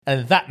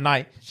And that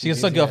night, she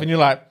gets suck it off, and you're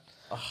like,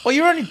 well,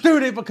 you're only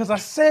doing it because I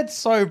said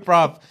so,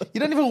 bruv. You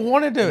don't even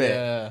want to do it.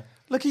 Yeah.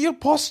 Look at your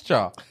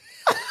posture.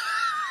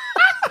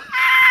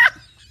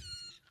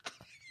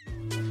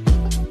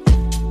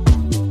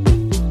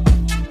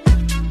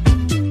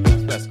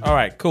 All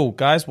right, cool.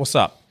 Guys, what's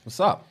up? What's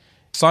up?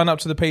 Sign up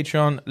to the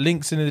Patreon.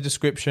 Links in the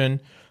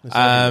description.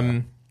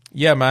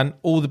 Yeah, man.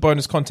 All the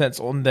bonus content's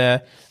on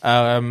there.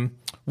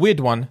 Weird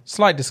one.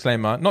 Slight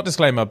disclaimer. Not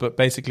disclaimer, but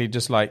basically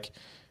just like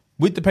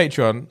with the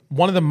Patreon,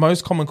 one of the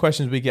most common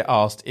questions we get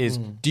asked is,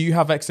 do you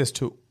have access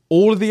to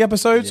all of the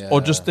episodes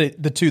or just the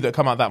two that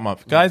come out that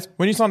month? Guys,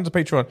 when you sign up to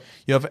Patreon,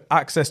 you have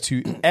access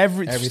to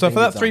everything. So for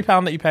that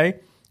 £3 that you pay,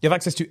 you have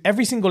access to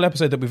every single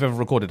episode that we've ever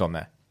recorded on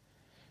there.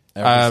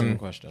 Every single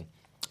question.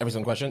 Every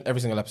single question,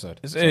 every single episode.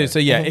 So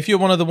yeah, if you're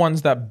one of the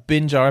ones that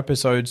binge our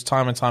episodes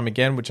time and time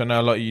again, which I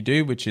know a lot of you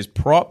do, which is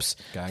props,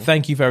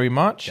 thank you very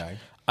much.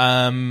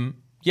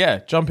 Yeah,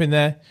 jump in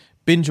there,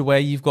 binge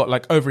away. You've got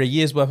like over a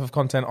year's worth of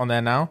content on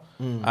there now.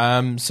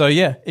 So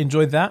yeah,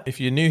 enjoy that. If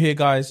you're new here,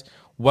 guys,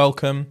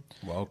 welcome.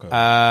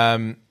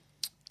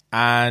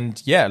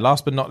 And yeah,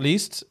 last but not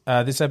least,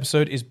 this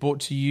episode is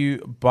brought to you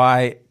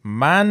by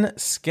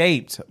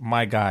Manscaped,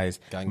 my guys.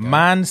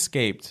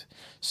 Manscaped.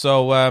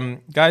 So,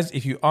 guys,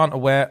 if you aren't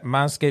aware,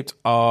 Manscaped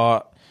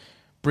are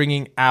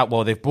bringing out,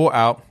 well, they've brought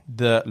out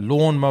the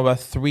Lawnmower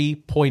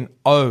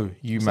 3.0,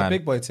 It's a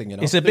big boy thing, you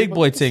know. It's a big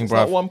boy thing,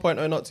 bro. It's not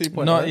 1.0, not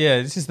 2.0. Not,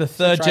 yeah, this is the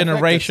third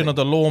generation of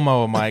the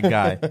lawnmower, my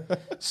guy.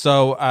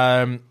 So,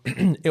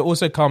 it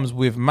also comes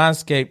with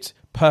Manscaped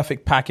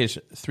Perfect Package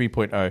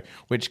 3.0,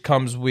 which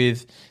comes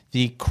with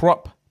the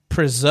Crop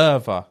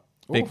Preserver,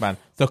 big man.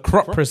 The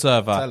Crop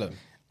Preserver. Tell him.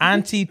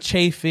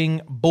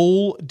 Anti-chafing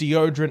ball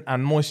deodorant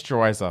and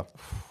moisturizer.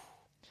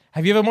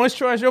 Have you ever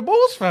moisturized your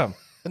balls, fam?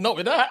 Not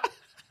with that.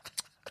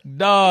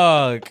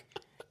 Dog.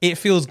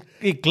 It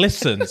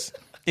glistens.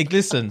 It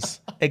glistens,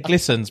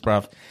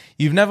 bruv.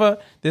 You've never,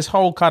 this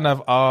whole kind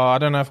of, I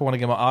don't know if I want to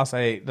get my ass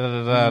ate,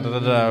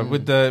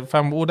 with the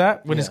fam, all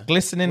that, when it's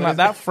glistening like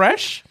that,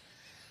 fresh.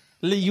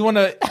 You want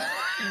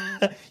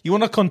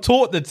to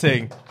contort the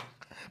thing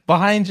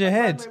behind your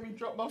head. Made me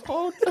drop my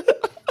phone.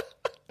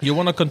 You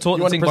want to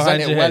contort the thing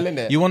behind your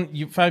head. Well,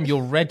 Fam,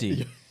 you're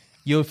ready.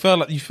 You feel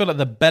like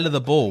the bell of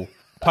the ball,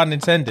 pun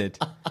intended.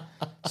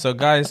 So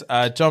guys,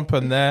 jump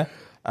on there.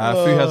 Fu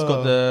has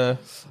got the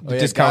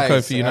discount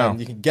code for you now.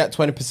 You can get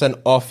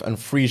 20% off and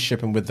free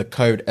shipping with the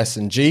code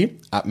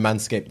SNG at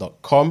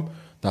manscaped.com.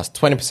 That's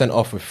 20%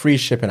 off with free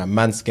shipping at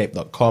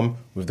manscaped.com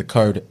with the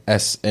code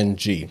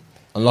SNG.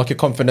 Unlock your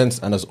confidence,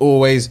 and as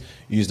always,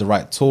 use the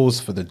right tools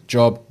for the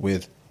job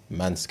with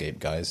Manscaped,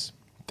 guys.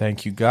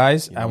 Thank you,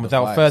 guys. And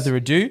without further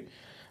ado,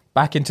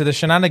 back into the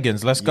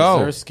shenanigans. Let's go.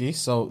 Zerski.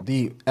 So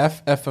the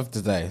FF of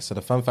today. So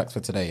the fun fact for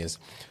today is,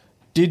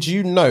 did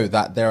you know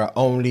that there are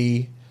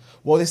only,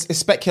 well, it's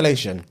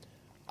speculation.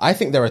 I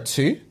think there are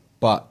two,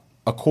 but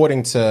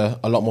according to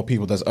a lot more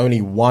people, there's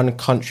only one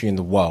country in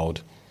the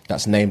world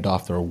that's named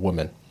after a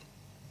woman.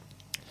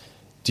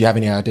 Do you have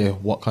any idea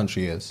what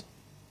country it is?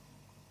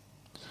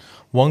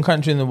 One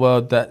country in the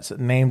world that's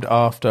named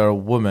after a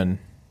woman.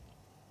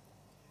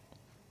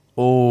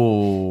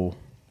 Oh.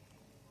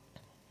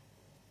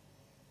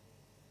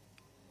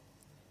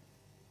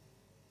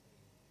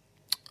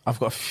 I've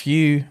got a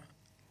few.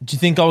 Do you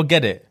think I'll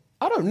get it?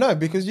 I don't know,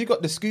 because you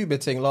got the scuba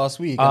thing last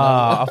week.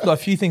 I've got a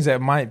few things that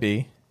it might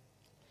be.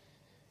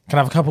 Can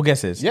I have a couple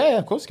guesses? Yeah,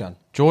 of course you can.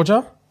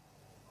 Georgia?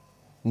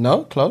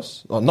 No,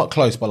 close. Well, not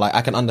close, but like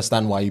I can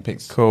understand why you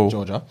picked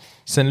Georgia.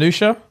 St.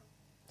 Lucia?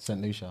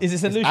 St. Lucia. Is it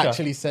St. Lucia? It's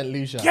actually St.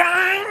 Lucia.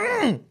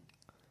 Gang!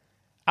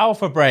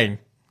 Alpha brain.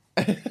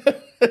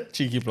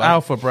 Cheeky black.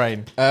 Alpha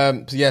brain.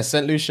 So yeah,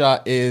 St.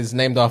 Lucia is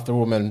named after a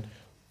woman,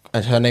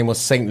 and her name was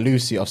St.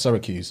 Lucy of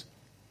Syracuse.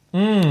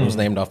 It was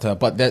named after her.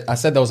 But I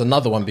said there was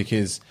another one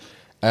because,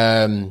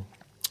 if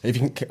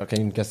you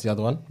can you guess the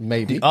other one?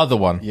 Maybe. The other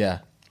one? Yeah.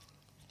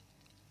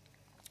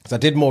 Because I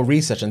did more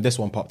research and this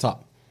one popped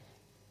up.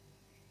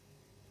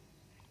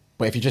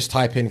 But if you just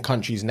type in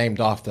countries named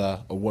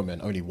after a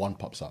woman, only one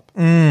pops up.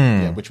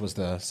 Yeah, which was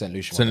the St.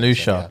 Lucia one. St.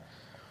 Lucia.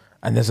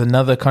 And there's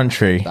another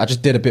country. I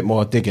just did a bit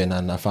more digging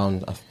and I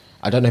found,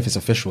 I don't know if it's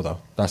official though.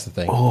 That's the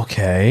thing.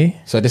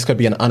 Okay. So this could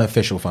be an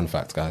unofficial fun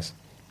fact, guys.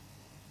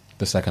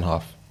 The second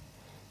half.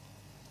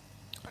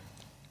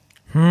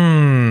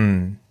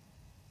 I'm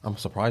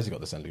surprised you got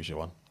the St. Lucia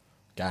one.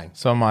 Gang.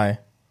 So am I.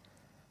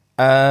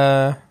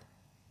 The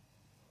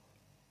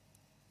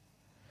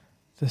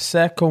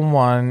second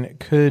one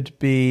could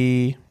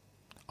be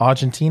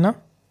Argentina.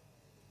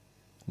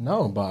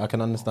 No, but I can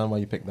understand why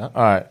you picked that.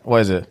 All right,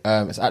 what is it?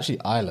 It's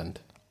actually Ireland.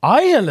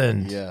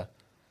 Ireland? Yeah.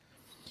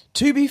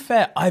 To be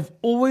fair, I've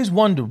always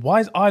wondered, why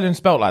is Ireland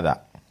spelt like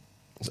that?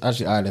 It's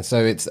actually Ireland.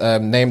 So it's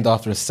named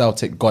after a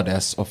Celtic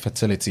goddess of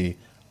fertility,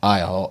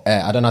 Ire, or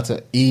I don't know how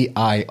to,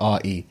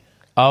 E-I-R-E.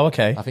 Oh,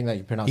 okay. I think that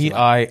you pronounce it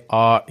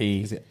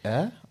E-I-R-E. Is it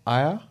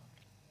Ire?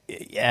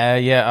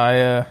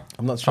 Yeah,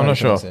 I'm not sure.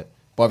 It.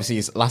 But obviously,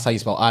 that's how you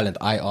spell Ireland,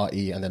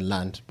 I-R-E, and then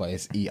land, but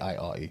it's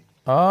E-I-R-E.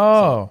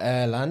 Oh. So,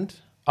 Ireland.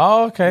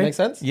 Oh, okay. Make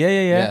sense?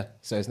 Yeah.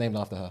 So it's named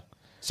after her.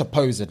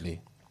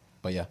 supposedly.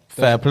 But yeah,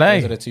 Fair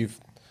play. Those are the two.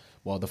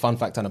 Well, the fun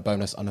fact and a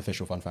bonus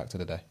unofficial fun fact of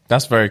the day.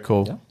 That's very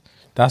cool. Yeah.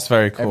 That's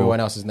very cool. Everyone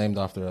else is named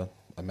after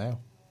a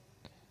male.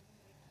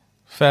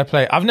 Fair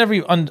play. I've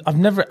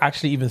never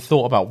actually even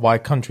thought about why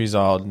countries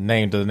are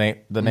named the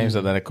names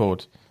that they're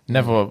called.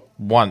 Never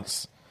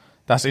once.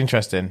 That's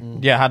interesting.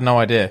 Yeah, I had no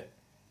idea.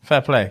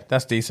 Fair play.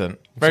 That's decent.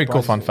 Very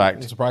cool fun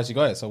fact. I'm surprised you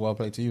got it. So well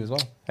played to you as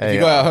well. Hey, if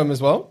you got it at home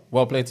as well,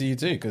 well played to you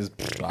too. Because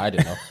I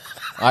didn't know.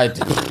 I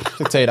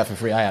could tell you that for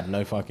free. I had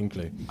no fucking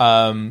clue.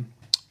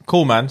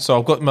 Cool, man. So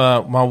I've got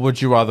my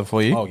would you rather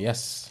for you. Oh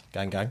yes,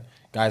 gang.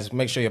 Guys,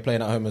 make sure you're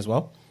playing at home as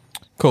well.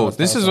 Cool.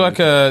 This is like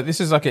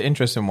an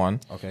interesting one.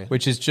 Okay.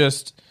 Which is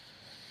just,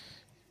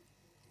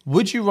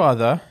 would you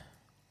rather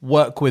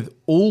work with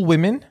all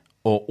women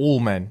or all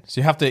men? So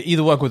you have to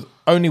either work with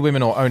only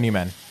women or only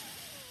men.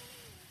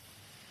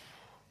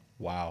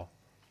 Wow.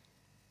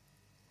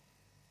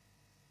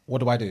 What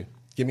do I do?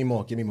 Give me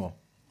more.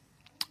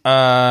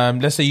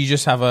 Let's say you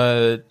just have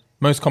a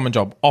most common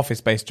job,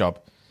 office-based job.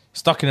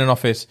 Stuck in an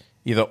office,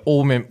 either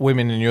all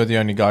women and you're the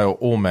only guy, or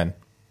all men.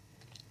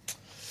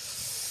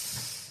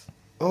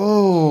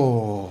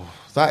 Oh,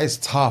 that is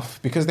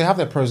tough because they have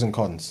their pros and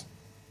cons.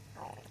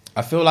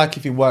 I feel like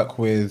if you work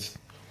with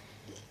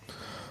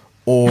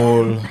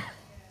all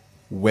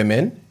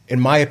women,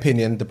 in my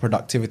opinion, the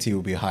productivity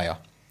will be higher.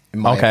 In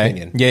my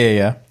opinion.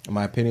 Yeah. In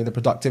my opinion, the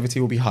productivity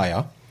will be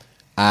higher.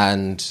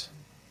 But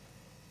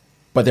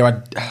there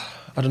are,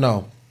 I don't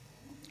know.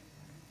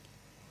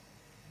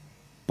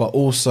 But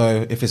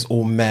also, if it's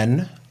all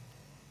men,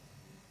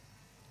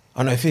 I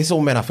don't know, if it's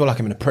all men, I feel like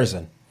I'm in a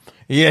prison.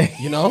 Yeah.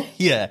 You know?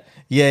 Yeah.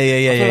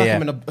 I feel like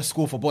I'm in a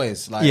school for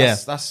boys. Like,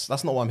 that's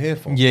not what I'm here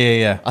for.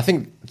 Yeah. I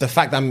think the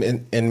fact that I'm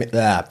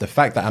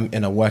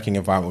in a working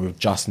environment with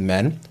just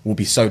men will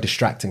be so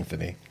distracting for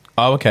me.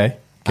 Oh, okay.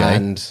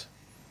 And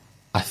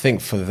I think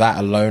for that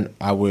alone,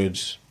 I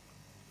would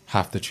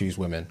have to choose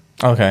women.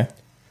 Okay.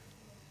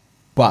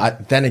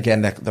 But then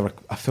again, I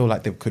feel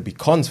like there could be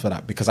cons for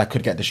that because I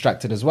could get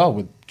distracted as well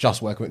with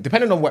just working with,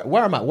 depending on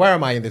where am I? Where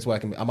am I in this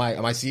working? Am I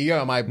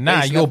CEO? Am I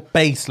your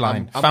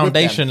baseline, I'm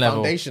foundation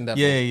level. Foundation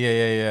level.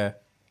 Yeah.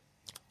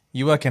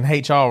 You work in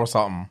HR or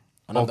something,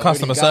 or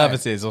customer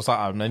services or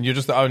something, and you're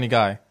just the only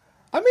guy.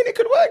 I mean, it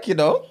could work, you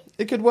know.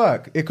 It could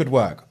work.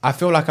 I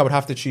feel like I would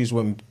have to choose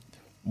women.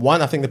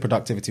 One, I think the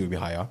productivity would be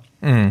higher.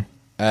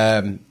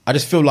 I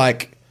just feel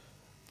like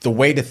the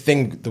way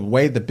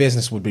the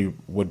business would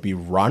be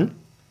run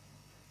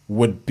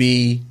would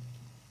be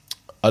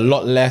a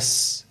lot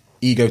less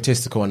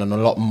egotistical and a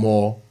lot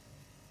more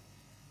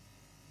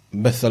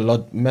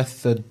methodical.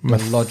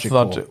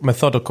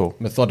 Methodical.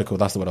 That's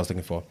the word I was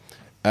looking for.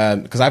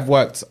 Because I've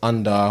worked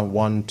under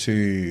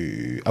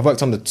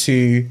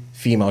two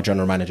female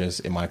general managers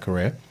in my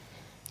career,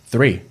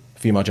 3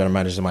 female general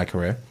managers in my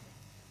career,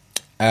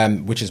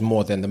 which is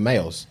more than the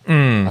males.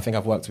 I think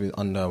I've worked with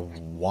under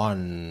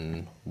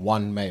one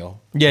male.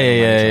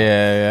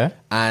 Yeah.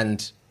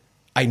 And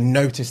I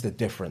noticed the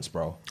difference,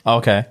 bro.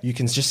 Okay. You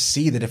can just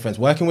see the difference.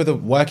 Working with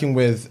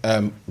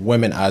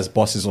women as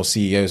bosses or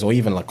CEOs or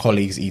even like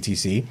colleagues,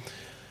 etc.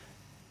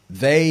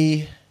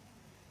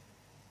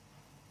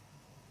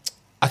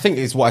 I think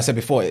it's what I said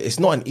before. It's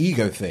not an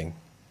ego thing.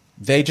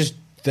 They just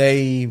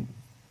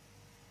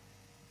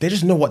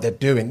know what they're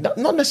doing. Not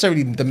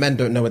necessarily the men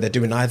don't know what they're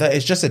doing either.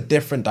 It's just a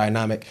different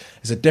dynamic.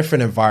 It's a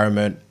different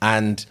environment.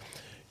 And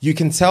you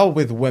can tell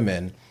with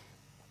women,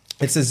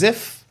 it's as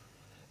if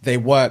they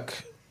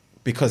work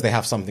because they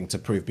have something to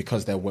prove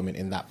because they're women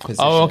in that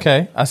position. Oh,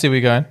 okay. I see where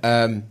you're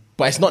going.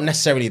 But it's not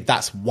necessarily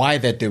that's why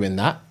they're doing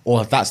that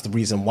or that's the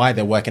reason why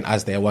they're working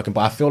as they are working.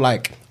 But I feel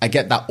like I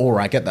get that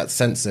aura. I get that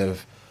sense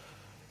of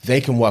they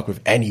can work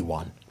with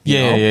anyone. You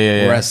know?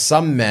 Whereas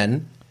some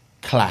men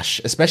clash,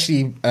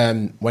 especially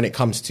when it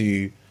comes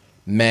to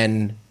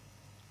men,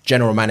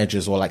 general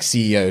managers or like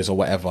CEOs or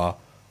whatever,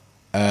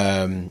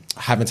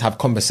 having to have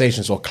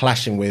conversations or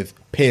clashing with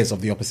peers of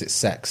the opposite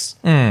sex.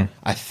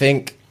 I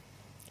think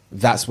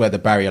that's where the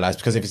barrier lies,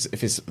 because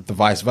if it's the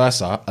vice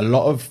versa, a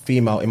lot of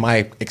female, in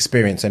my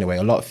experience anyway,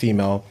 a lot of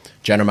female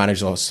general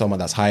managers or someone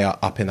that's higher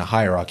up in the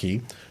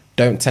hierarchy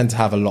don't tend to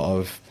have a lot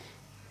of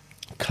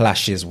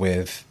clashes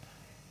with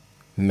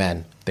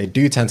men. They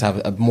do tend to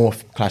have more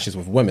clashes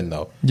with women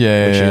though. Which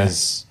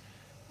is,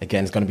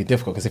 again, it's going to be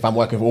difficult because if I'm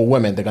working with all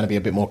women, they're going to be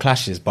a bit more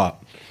clashes,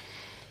 but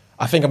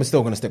I think I'm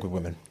still going to stick with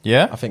women.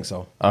 Yeah? I think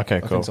so.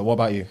 Okay, cool. I think so. What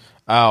about you?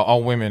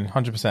 All women,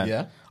 100%.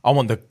 Yeah? I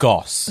want the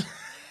goss.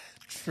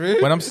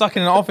 True. When I'm stuck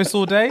in an office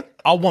all day,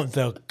 I want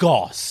the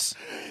goss.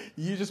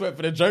 You just went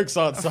for the jokes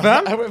answer.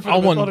 Fam? I went for I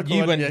the want methodical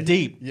you one. went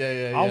deep.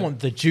 Yeah. I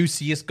want the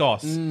juiciest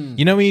goss.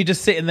 You know when you're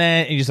just sitting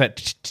there and you're just like,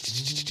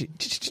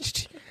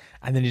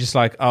 and then you're just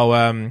like,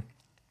 I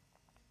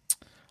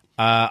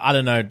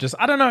don't know, just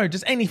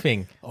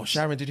anything. Oh,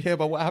 Sharon, did you hear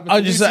about what happened?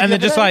 And they're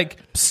just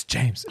like, Psst,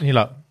 James, and you're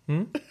like,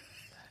 And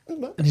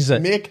he's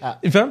like,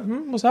 Meerkat.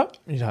 What's up?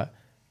 And he's like,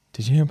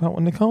 did you hear about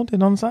what Nicole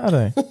did on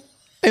Saturday?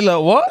 He's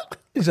like, what?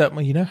 He's like,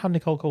 well, you know how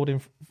Nicole called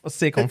in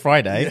sick on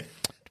Friday?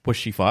 Was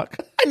she fuck?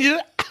 And you're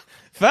like,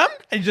 fam?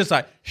 And you're just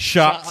like,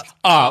 shut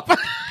up.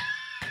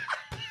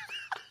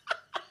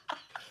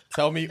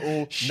 Tell me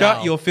all. Shut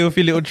now. your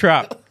filthy little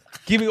trap.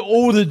 Give me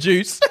all the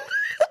juice.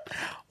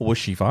 Was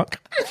she fuck?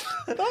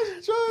 That's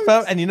a joke.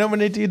 Fam, and you know when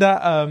they do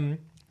that,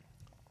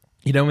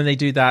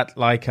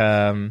 like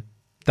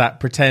that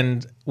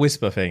pretend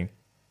whisper thing.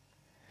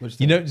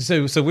 You know,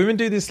 so women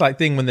do this like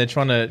thing when they're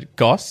trying to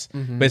goss,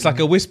 but it's like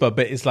a whisper,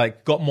 but it's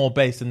like got more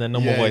bass than their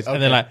normal voice,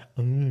 and they're like,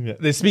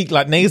 they speak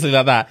like nasally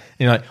like that.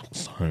 And you're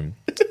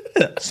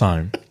like,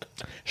 so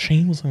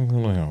she was, and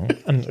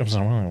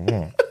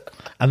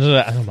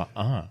I'm like,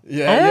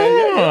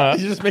 Yeah.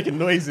 You're just making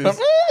noises.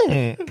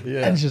 Yeah.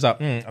 And she's like,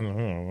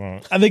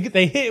 and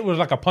they hit it with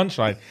like a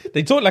punchline.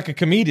 They talk like a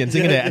comedian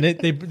singing it, and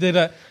they're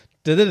like,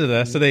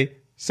 da-da-da-da. So they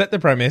set the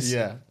premise,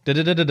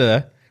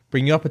 da-da-da-da-da,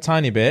 bring you up a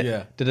tiny bit,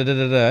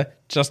 da-da-da-da-da,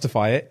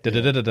 justify it,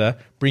 da-da-da-da-da,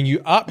 bring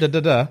you up,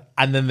 da-da-da,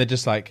 and then they're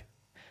just like,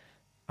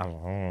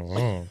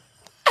 and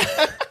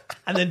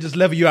then just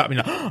level you up, and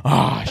you're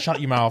like, shut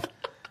your mouth.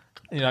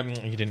 And you're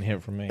like, you didn't hear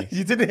it from me.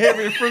 You didn't hear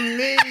it from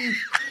me.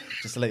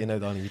 Just to let you know,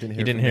 Donnie, you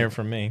didn't hear it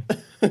from me.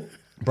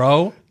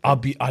 Bro,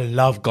 I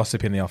love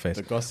gossip in the office.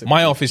 The gossip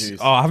my is office,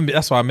 juice. I haven't been,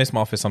 that's why I miss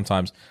my office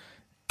sometimes.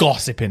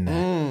 Gossip in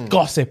there.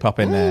 Gossip up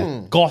in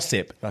there.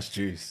 Gossip. That's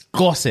juice.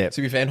 Gossip.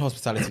 To be fair, in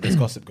hospitality, there's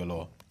gossip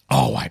galore.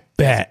 Oh, I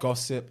bet.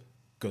 Gossip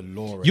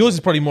galore. Yours is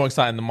probably more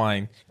exciting than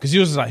mine because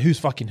yours is like who's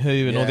fucking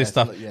who and all this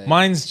stuff.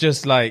 Mine's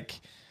just like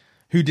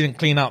who didn't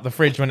clean out the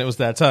fridge when it was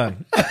their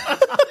turn.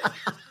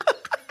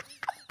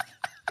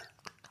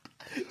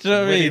 Do you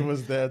know what I mean?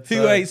 Was their Who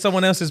turn. ate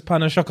someone else's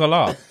pain au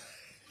chocolat?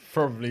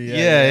 Probably,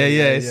 Yeah.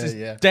 It's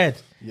just dead.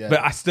 Yeah. But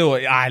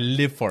I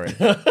live for it.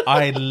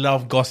 I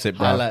love gossip,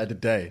 bro. Highlight of the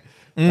day.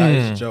 That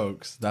is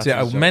jokes. That's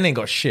Yeah, jokes. men ain't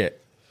got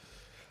shit.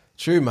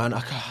 True, man.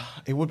 I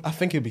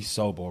think it'd be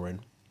so boring.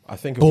 I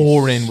think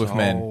Boring be with so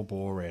men.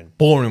 Boring.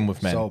 Boring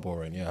with men. So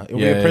boring. Yeah, it would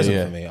be a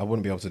prison for me. I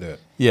wouldn't be able to do it.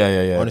 Yeah.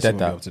 Honestly, Dead wouldn't be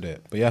that. able to do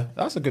it. But yeah,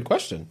 that's a good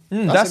question.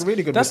 That's a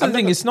really good. That's the I've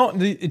thing. never- It's not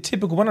the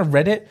typical. When I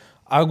read it,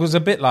 I was a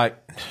bit like,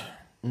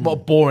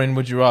 "What boring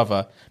would you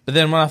rather?" But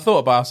then when I thought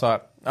about it, I was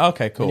like,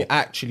 "Okay, cool." When you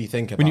actually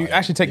think about When you it,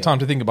 actually take time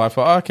to think about it, I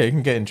thought, "Okay, it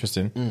can get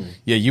interesting."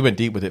 Yeah, you went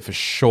deep with it for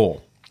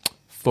sure,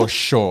 for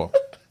sure.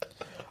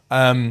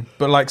 But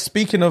like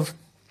speaking of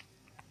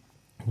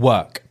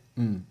work,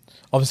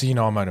 obviously you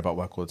know I moan about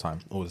work all the time.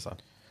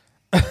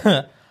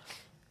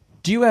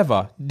 Do you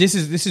ever? This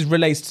is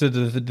relates to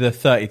the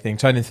 30 thing,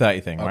 turning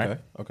 30 thing, right?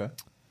 Okay.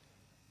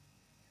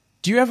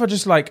 Do you ever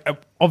just like,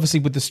 obviously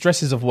with the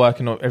stresses of work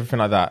and everything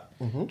like that,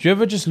 do you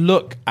ever just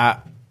look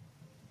at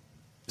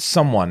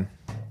someone?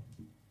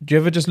 Do you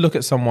ever just look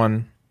at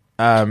someone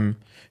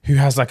who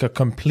has like a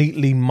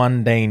completely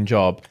mundane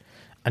job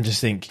and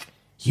just think,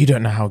 you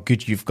don't know how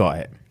good you've got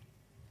it?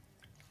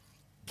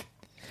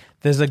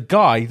 There's a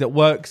guy that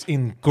works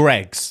in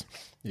Greg's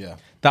Yeah.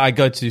 that I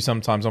go to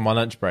sometimes on my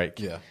lunch break.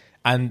 Yeah.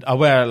 And I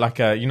wear like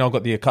I've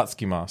got the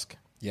Akatsuki mask.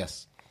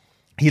 Yes.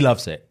 He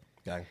loves it.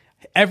 Gang.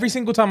 Every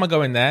single time I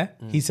go in there,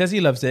 he says he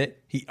loves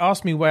it. He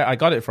asks me where I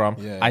got it from.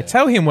 Yeah, I yeah.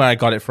 tell him where I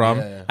got it from,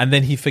 Yeah. and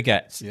then he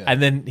forgets. Yeah.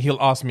 And then he'll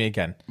ask me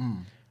again.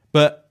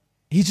 But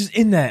he's just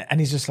in there, and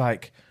he's just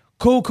like,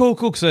 cool.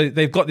 So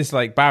they've got this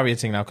like barrier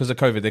thing now because of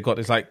COVID. They've got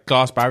this like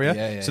glass barrier,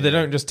 Yeah, so they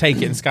don't just take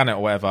it and scan it or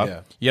whatever.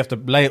 Yeah. You have to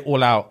lay it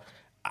all out,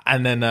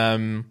 and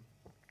then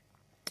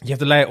you have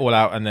to lay it all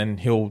out, and then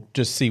he'll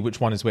just see which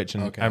one is which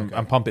and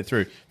pump it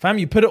through. Fam,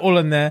 you put it all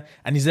in there,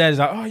 and he's there. He's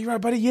like, "Oh, you right,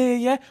 buddy?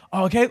 Yeah.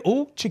 Oh, okay.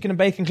 Oh, chicken and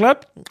bacon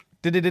club.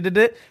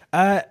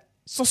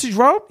 Sausage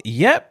roll.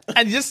 Yep."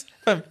 And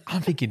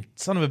I'm thinking,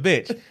 son of a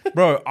bitch,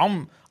 bro.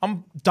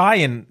 I'm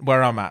dying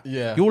where I'm at.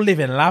 Yeah. You're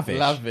living lavish.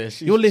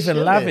 Lavish. You're living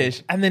Chilling.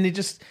 lavish. And then you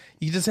just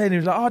say, and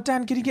he's like, "Oh,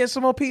 Dan, can you get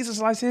some more pizza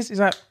slices?" He's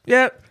like,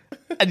 "Yep."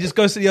 And he just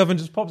goes to the oven,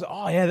 just pops it.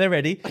 "Oh yeah, they're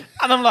ready."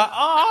 And I'm like,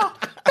 "Ah."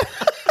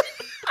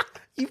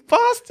 You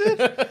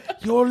bastard!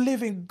 You're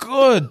living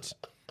good.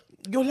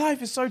 Your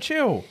life is so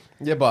chill.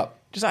 Yeah, but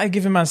Just like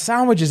giving man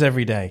sandwiches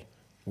every day.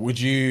 would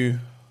you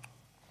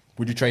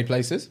trade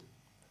places?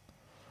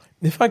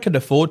 If I could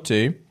afford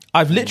to,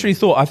 I've literally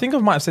thought. I think I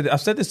might have said it.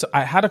 I've said this.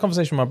 I had a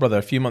conversation with my brother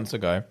a few months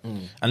ago,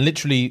 and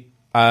literally,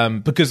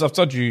 because I've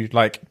told you,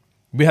 like,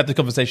 we had the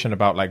conversation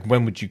about like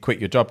when would you quit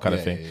your job kind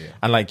of thing,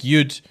 and like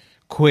you'd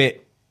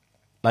quit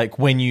like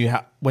when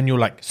you're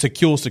like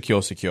secure,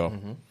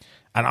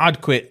 and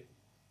I'd quit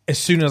as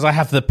soon as I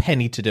have the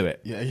penny to do it.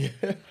 Yeah.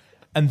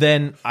 And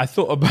then I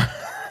thought about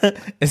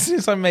as soon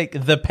as I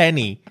make the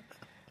penny,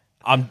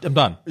 I'm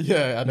done.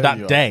 Yeah, I know that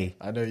you are. day.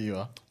 I know you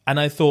are. And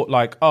I thought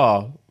like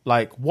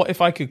what if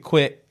I could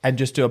quit and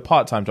just do a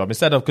part-time job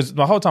instead of, because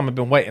the whole time I've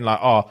been waiting like,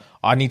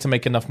 I need to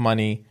make enough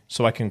money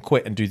so I can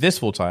quit and do this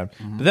full time.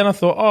 But then I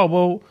thought,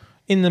 well,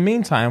 in the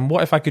meantime,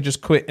 what if I could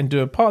just quit and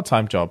do a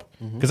part-time job?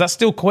 Because that's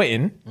still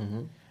quitting.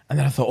 And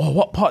then I thought,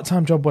 what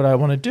part-time job would I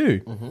want to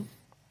do?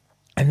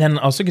 And then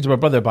I was thinking to my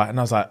brother about it, and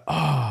I was like,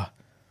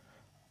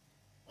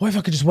 what if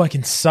I could just work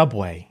in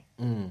Subway?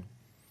 And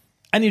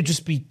it'd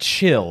just be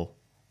chill.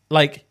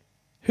 Like,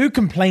 who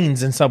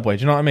complains in Subway?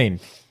 Do you know what I mean?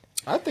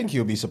 I think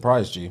you'll be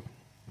surprised, G.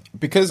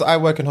 Because I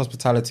work in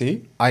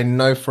hospitality, I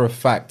know for a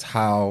fact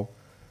how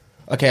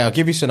Okay, I'll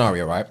give you a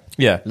scenario, right?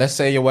 Yeah. Let's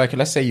say you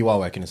are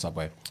working in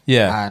Subway.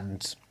 Yeah.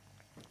 And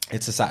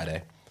it's a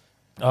Saturday.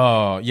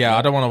 Oh, yeah,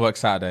 I don't want to work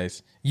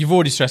Saturdays. You've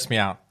already stressed me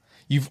out.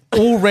 You've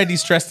already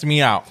stressed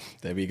me out.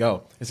 There we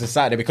go. It's a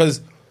Saturday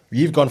because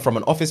you've gone from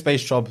an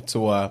office-based job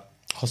to a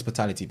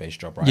hospitality-based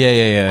job, right?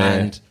 Yeah.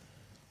 And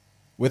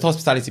with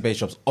hospitality-based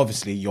jobs,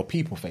 obviously you're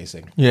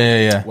people-facing.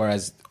 Yeah.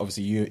 Whereas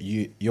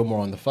obviously you're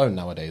more on the phone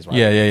nowadays, right?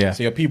 Yeah.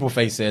 So you're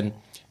people-facing.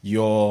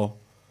 You're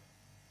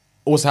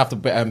also have to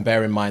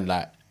bear in mind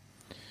that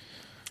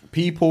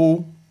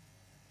people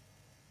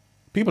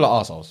are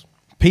assholes.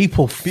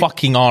 People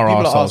fucking are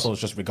People are arseholes.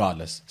 assholes just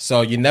regardless.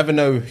 So you never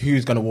know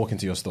who's going to walk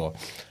into your store.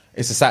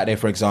 It's a Saturday,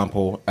 for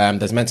example.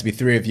 There's meant to be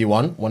 3 of you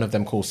on. One of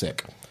them call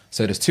sick.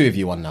 So there's 2 of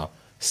you on now.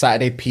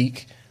 Saturday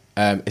peak.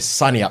 It's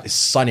sunny out. It's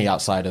sunny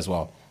outside as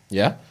well.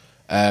 Yeah.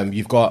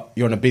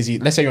 You're on a busy.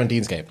 Let's say you're on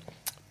Deansgate,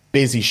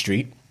 busy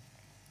street.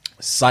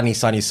 Sunny.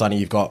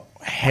 You've got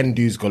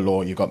Hindus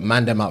galore. You've got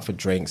Mandem out for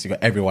drinks. You've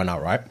got everyone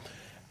out, right?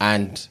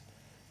 And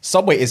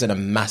Subway isn't a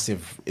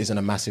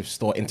massive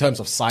store in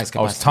terms of size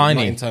capacity. it's tiny.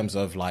 Not in terms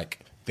of like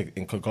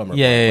in conglomerate.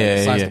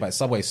 Yeah. Capacity.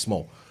 Subway is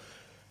small.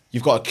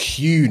 You've got a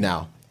queue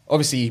now.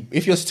 Obviously,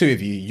 if there's 2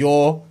 of you,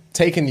 you're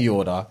taking the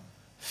order,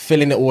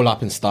 filling it all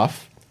up and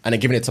stuff, and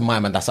then giving it to my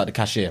man that's at the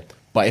cashier.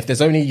 But if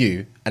there's only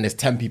you and there's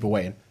 10 people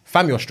waiting,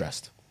 fam, you're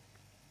stressed.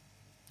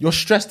 You're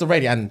stressed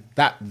already, and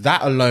that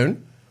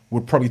alone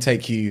would probably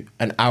take you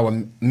an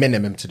hour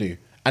minimum to do.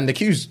 And the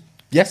queue's,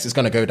 yes, it's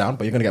going to go down,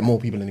 but you're going to get more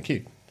people in the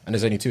queue. And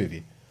there's only 2 of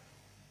you.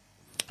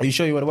 Are you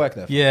sure you want to work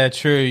there? Yeah,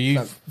 true.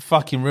 You've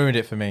fucking ruined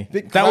it for me.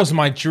 That was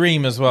my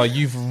dream as well.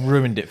 You've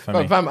ruined it for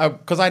me.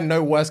 Because I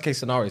know worst case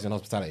scenarios in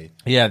hospitality.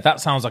 Yeah,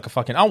 that sounds like a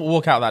fucking... I'll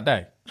walk out that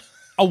day.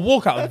 I'll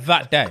walk out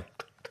that day.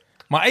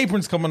 My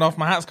apron's coming off,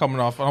 my hat's coming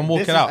off, and I'm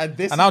walking out.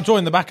 And I'll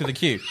join the back of the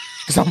queue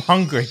because I'm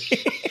hungry.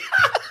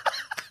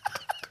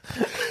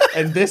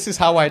 And this is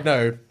how I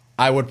know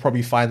I would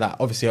probably find that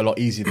obviously a lot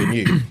easier than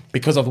you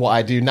because of what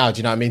I do now. Do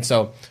you know what I mean?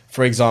 So,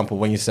 for example,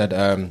 when you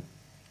said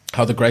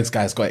how the Greg's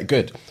guys got it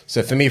good.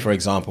 So for me, for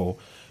example,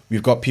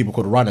 we've got people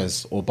called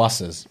runners or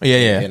bussers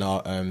in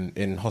our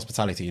in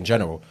hospitality in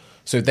general.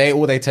 So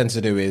all they tend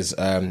to do is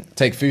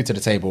take food to the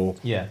table,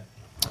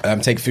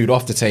 take food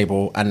off the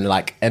table, and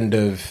like end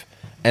of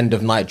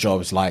night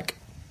jobs like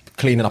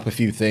cleaning up a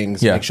few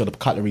things, make sure the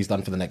cutlery's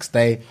done for the next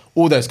day,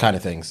 all those kind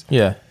of things.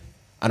 Yeah.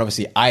 And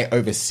obviously, I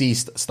oversee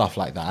stuff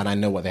like that, and I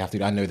know what they have to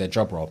do. I know their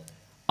job role.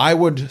 I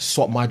would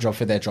swap my job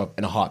for their job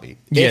in a heartbeat.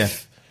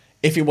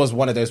 If it was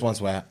one of those ones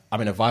where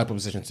I'm in a viable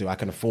position to, I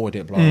can afford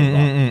it, blah, blah,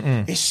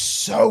 blah. It's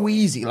so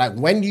easy. Like,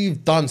 when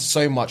you've done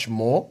so much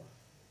more,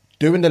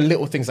 doing the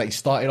little things that you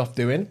started off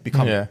doing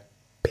become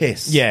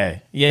piss. Piss easy.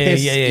 Do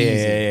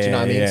you know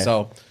what I mean? Yeah.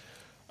 So,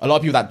 a lot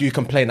of people that do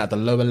complain at the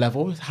lower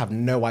level have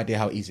no idea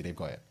how easy they've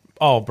got it.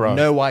 Oh, bro.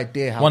 No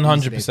idea how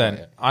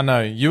 100%. I know.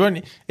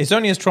 It's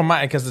only as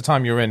traumatic as the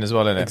time you're in as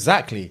well, isn't it?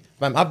 Exactly.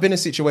 Man, I've been in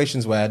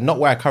situations not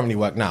where I currently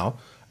work now,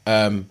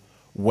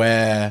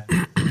 where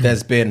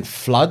there's been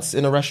floods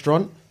in a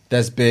restaurant,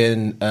 there's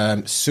been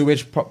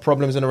sewage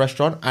problems in a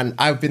restaurant, and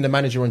I've been the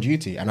manager on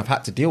duty, and I've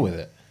had to deal with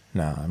it.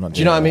 No, I'm not. Do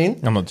you know what I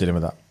mean? I'm not dealing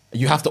with that.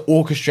 You have to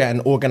orchestrate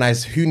and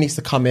organize who needs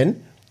to come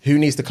in, who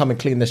needs to come and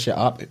clean this shit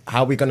up,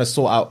 how are we going to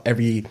sort out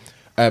every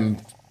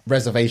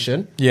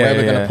reservation, where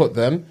we're going to put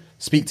them,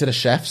 speak to the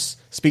chefs,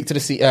 speak to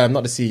the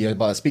not the CEO,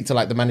 but speak to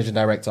like the managing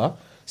director,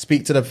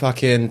 speak to the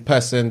fucking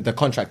person, the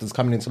contractors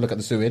coming in to look at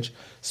the sewage,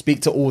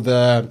 speak to all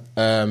the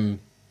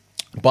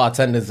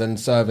bartenders and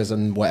servers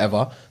and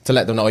whatever to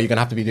let them know, you're going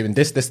to have to be doing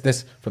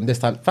this from this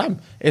time. Fam,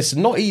 it's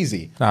not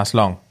easy. That's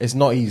long. It's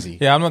not easy.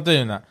 Yeah, I'm not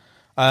doing that.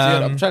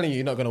 I'm telling you,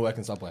 you're not going to work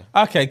in Subway.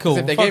 Okay, cool.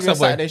 If they Fuck gave you a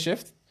Subway. Saturday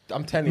shift,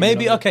 I'm telling you.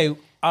 Maybe, okay,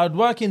 I'd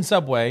work in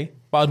Subway,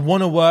 but I'd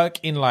want to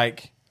work in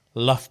like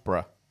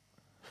Loughborough.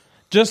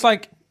 Just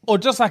like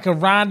a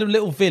random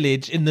little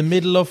village in the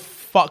middle of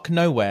fuck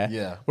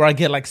nowhere where I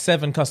get like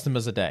 7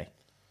 customers a day,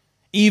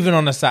 even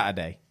on a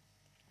Saturday.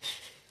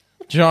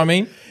 Do you know what I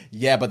mean?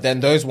 Yeah, but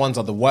then those ones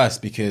are the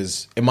worst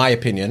because, in my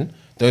opinion,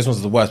 those ones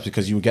are the worst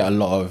because you will get a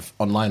lot of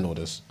online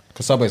orders.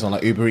 Because Subway's on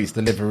like Uber Eats,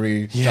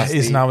 Deliveroo. Yeah, it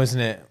is now, isn't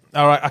it?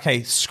 All right,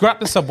 okay, scrap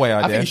the Subway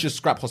idea. I think you should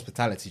scrap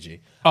hospitality, G.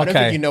 I don't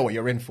think you know what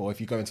you're in for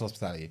if you go into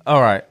hospitality.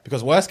 All right.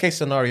 Because worst case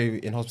scenario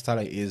in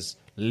hospitality is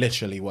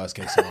literally worst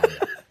case scenario.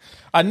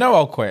 I know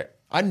I'll quit.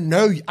 I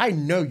know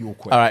you'll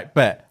quit. All right,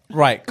 bet.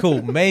 Right,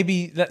 cool.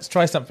 Maybe let's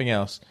try something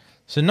else.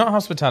 So not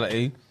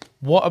hospitality.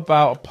 What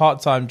about a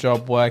part-time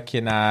job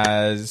working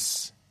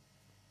as...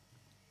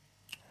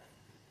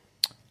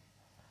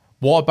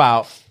 What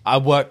about I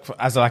work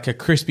as like a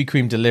Krispy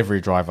Kreme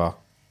delivery driver?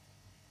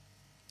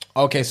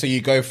 Okay, so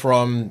you go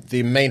from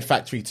the main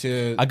factory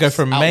to... I go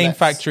from main outlets.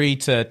 factory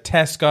to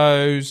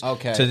Tesco's,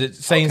 to the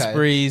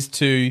Sainsbury's,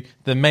 to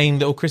the main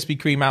little Krispy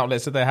Kreme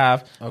outlets that they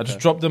have. I just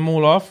drop them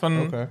all off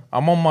and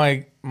I'm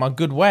on my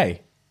good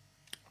way.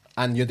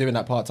 And you're doing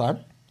that part-time?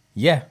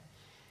 Yeah.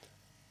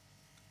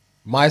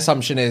 My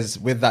assumption is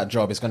with that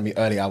job, it's going to be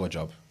early hour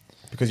job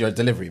because you're a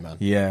delivery man.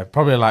 Yeah,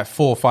 probably like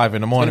 4 or 5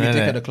 in the morning. It's going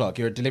to be dick at the clock.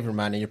 You're a delivery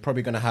man and you're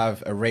probably going to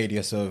have a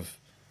radius of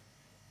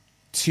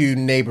to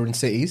neighbouring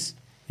cities.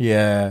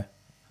 Yeah.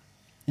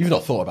 You've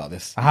not thought about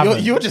this. I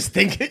haven't. You're just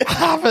thinking. I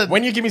haven't.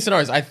 When you give me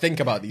scenarios, I think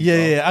about these.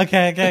 Yeah.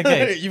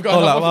 Okay. You've got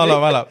hold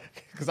up.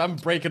 Because I'm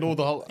breaking all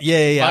the whole.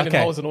 Yeah. Finding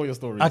Okay. holes in all your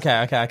stories.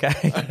 Okay.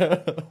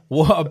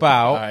 What All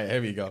about right,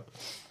 here we go.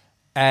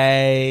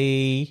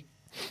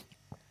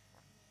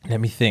 Let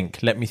me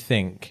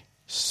think.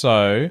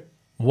 So,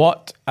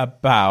 what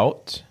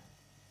about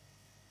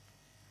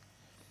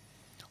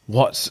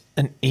what's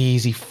an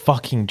easy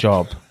fucking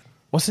job?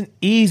 What's an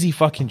easy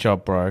fucking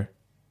job, bro?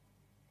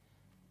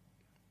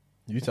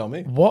 You tell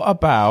me. What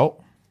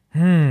about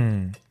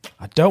I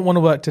don't want to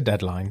work to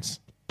deadlines.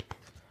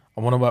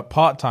 I want to work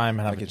part-time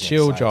and have a gets you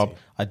chill anxiety. job.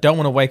 I don't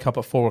want to wake up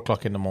at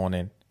 4:00 in the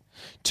morning.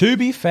 To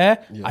be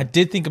fair, I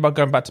did think about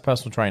going back to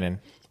personal training.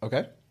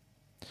 Okay.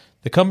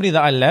 The company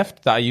that I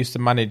left, that I used to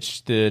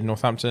manage the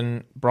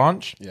Northampton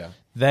branch, Yeah.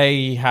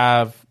 they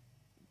have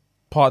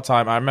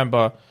part-time. I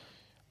remember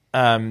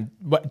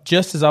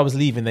just as I was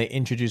leaving, they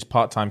introduced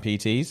part-time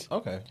PTs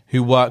Okay.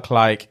 who work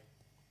like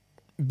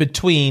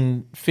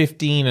between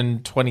 15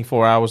 and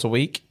 24 hours a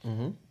week,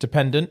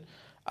 dependent.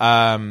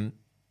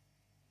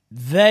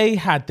 They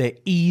had the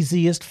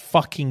easiest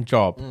fucking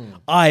job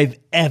I've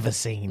ever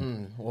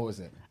seen. What was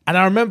it? And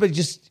I remember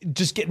just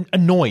getting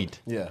annoyed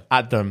Yeah.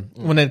 at them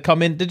when they'd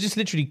come in. They just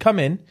literally come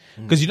in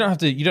because you don't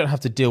have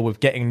to deal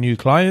with getting new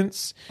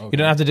clients. You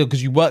don't have to deal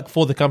because you work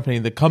for the company.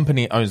 The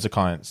company owns the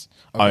clients,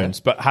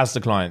 but has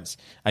the clients,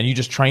 and you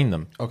just train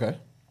them. Okay.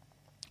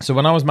 So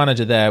when I was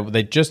manager there,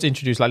 they just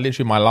introduced, like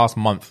literally my last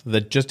month,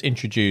 they just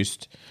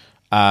introduced,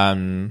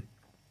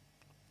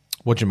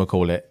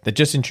 whatchamacallit? They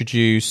just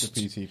introduced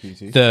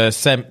PT.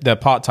 the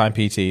part-time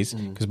PTs,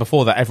 because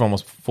before that everyone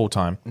was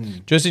full-time.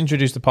 Just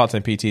introduced the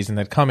part-time PTs, and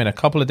they'd come in a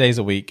couple of days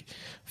a week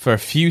for a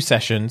few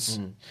sessions.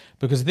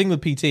 Because the thing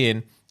with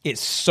PTing, it's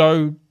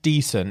so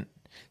decent,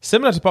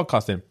 similar to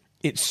podcasting,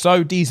 it's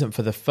so decent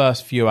for the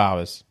first few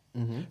hours.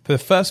 For the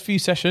first few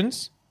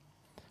sessions,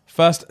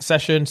 first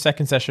session,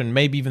 second session,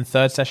 maybe even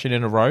third session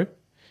in a row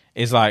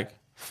is like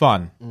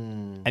fun.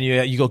 And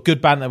you got good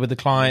banter with the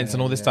clients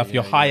and all this stuff.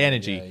 You're high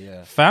energy.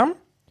 Fam,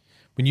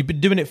 when you've been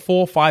doing it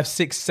 4, 5,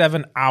 6,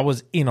 7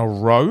 hours in a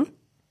row,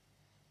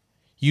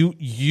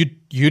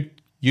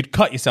 you'd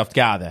cut yourself to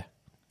get out of there.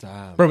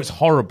 Damn. Bro, it's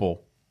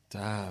horrible.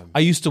 Damn. I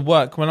used to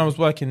work, when I was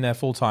working there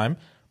full time,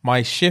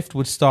 my shift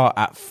would start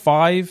at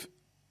 5.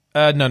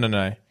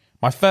 No.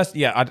 My first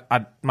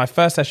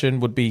session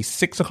would be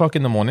 6:00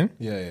 in the morning.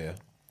 Yeah.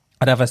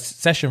 I'd have a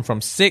session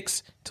from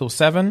 6 till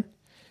 7.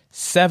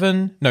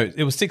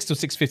 It was 6 till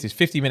 6:50. It's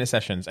 50-minute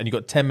sessions, and you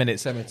got 10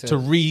 minutes to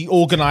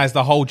reorganize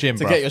the whole gym,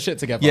 To bro. get your shit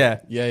together.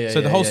 Yeah.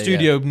 So the whole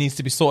studio needs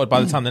to be sorted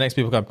by the time the next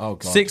people come. Oh,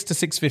 God. 6 to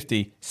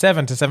 6:50,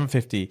 7 to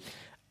 7:50,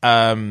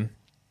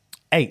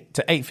 8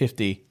 to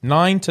 8:50,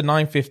 9 to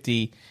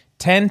 9:50,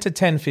 10 to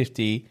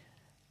 10:50,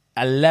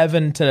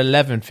 11 to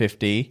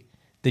 11:50.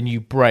 Then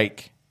you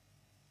break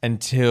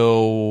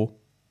until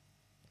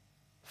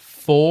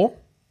 4.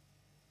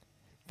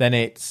 Then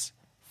it's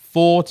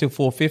 4 till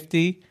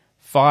 4:50,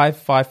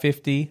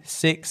 5:50,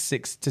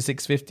 6 to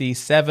 6:50,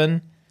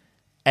 7,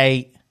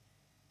 8,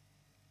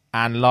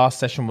 and last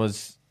session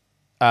was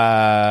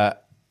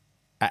at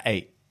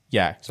 8.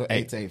 Yeah, So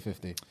 8 to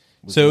 8:50.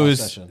 So it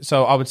was.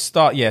 So I would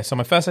start. Yeah. So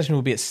my first session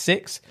would be at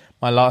 6.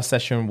 My last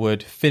session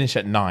would finish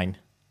at 9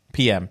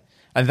 p.m.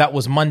 And that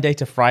was Monday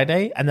to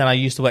Friday. And then I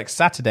used to work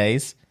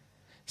Saturdays,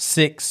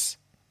 6,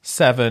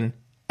 7,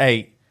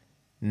 8,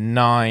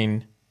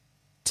 9,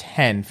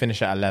 10.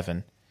 Finish at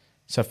 11.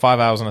 So 5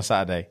 hours on a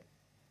Saturday.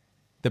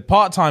 The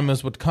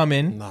part-timers would come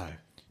in,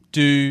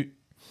 do...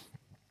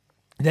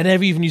 They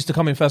never even used to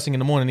come in first thing in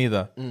the morning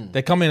either.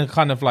 They come in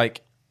kind of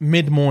like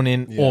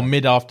mid-morning or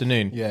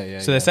mid-afternoon.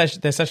 So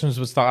their sessions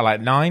would start at like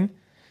 9.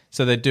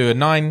 So they'd do a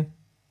 9,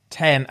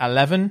 10,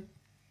 11,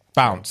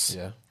 bounce.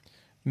 Yeah.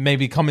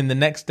 Maybe come in the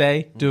next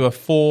day, do a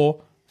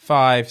 4,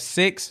 5,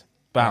 6,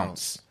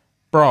 bounce.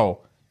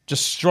 Bro,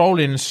 just stroll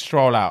in and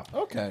stroll out.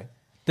 Okay.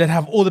 They'd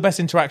have all the best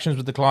interactions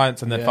with the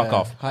clients and then fuck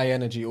off. High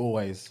energy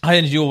always. High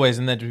energy always,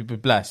 and they'd be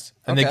blessed.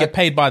 And they get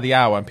paid by the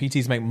hour, and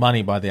PTs make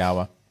money by the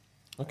hour.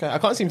 Okay, I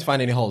can't seem to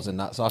find any holes in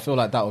that, so I feel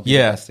like that would be the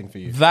best thing for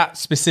you. That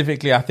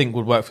specifically, I think,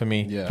 would work for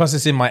me. Yeah. Plus,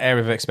 it's in my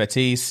area of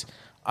expertise.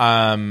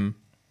 And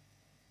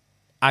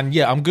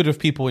yeah, I'm good with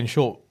people in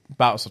short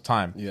bouts of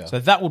time. Yeah. So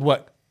that would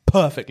work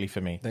perfectly for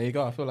me. There you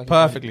go. I feel like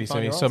Perfectly you for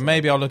found me. your So answer.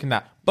 maybe I'll look in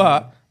that.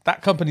 But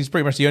that company is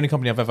pretty much the only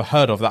company I've ever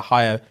heard of that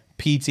hire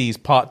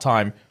PTs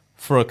part-time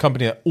for a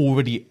company that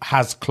already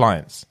has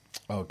clients.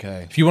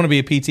 Okay. If you want to be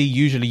a PT,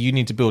 usually you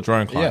need to build your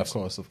own clients.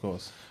 Yeah, of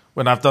course.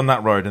 When I've done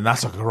that road, and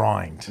that's a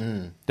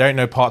grind. There ain't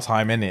no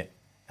part-time in it.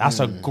 That's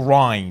a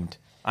grind.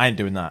 I ain't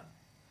doing that.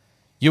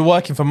 You're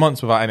working for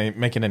months without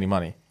making any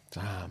money.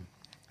 Damn.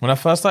 When I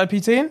first started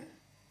PTing,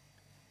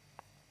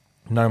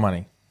 no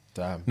money.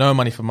 Damn. No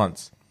money for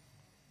months.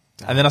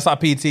 And then I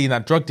started PTing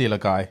that drug dealer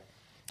guy. Do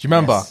you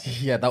remember?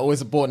 Yes. Yeah, that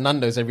always bought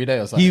Nando's every day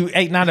or something. He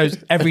ate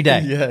Nando's every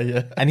day.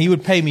 Yeah. And he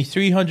would pay me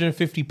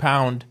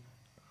 £350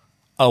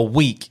 a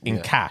week in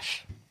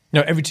cash.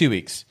 No, every 2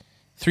 weeks.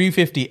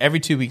 $350 every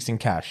 2 weeks in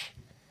cash.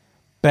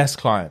 best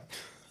client.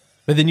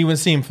 But then you wouldn't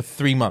see him for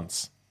 3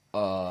 months.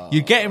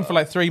 You get him for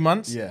like 3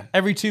 months. Yeah.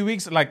 Every 2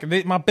 weeks, like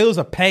my bills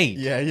are paid.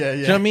 Yeah. Do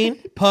you know what I mean?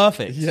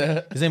 Perfect.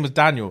 Yeah. His name was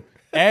Daniel.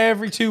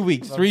 Every 2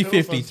 weeks,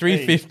 350,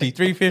 350,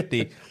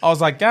 350. I was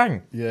like,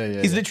 gang.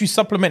 He's literally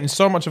supplementing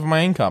so much of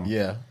my income.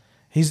 Yeah.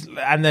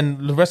 And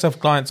then the rest of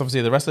clients,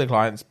 obviously the rest of the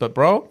clients, but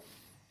bro,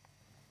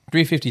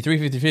 350,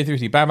 350,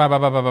 350, bang, bang,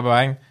 bang, bang, bang, bang,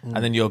 bang,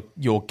 and then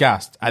you're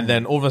gassed. And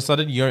then all of a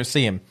sudden you don't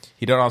see him.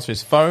 He don't answer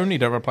his phone. He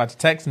don't reply to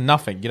text.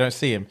 Nothing. You don't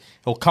see him.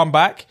 He'll come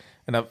back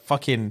in a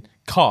fucking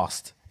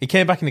cast. He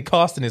came back in a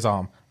cast in his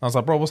arm. I was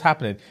like, bro, what's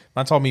happening?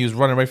 Man told me he was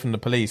running away from the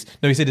police.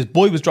 No, he said his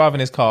boy was driving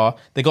his car.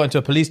 They got into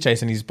a police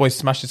chase and his boy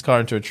smashed his car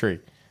into a tree.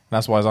 And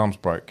that's why his arms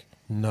broke.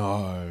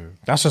 No.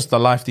 That's just the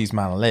life these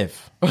men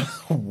live.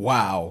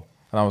 Wow.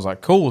 And I was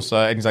like, cool. So,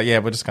 and he's like, yeah,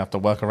 we're just going to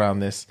have to work around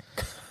this.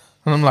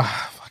 And I'm like,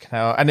 fucking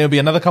hell. And it'll be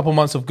another couple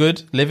months of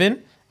good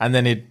living. And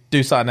then he'd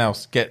do something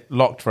else, get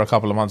locked for a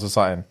couple of months or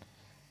something.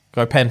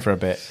 Go pen for a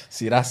bit.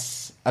 See,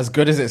 that's as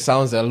good as it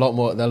sounds. There are a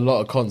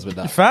lot of cons with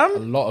that. Fam? A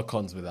lot of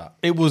cons with that.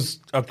 It was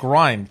a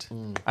grind.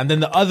 And then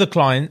the other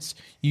clients,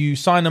 you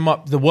sign them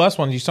up. The worst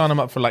ones, you sign them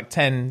up for like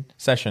 10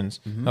 sessions.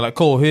 They're like,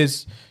 cool,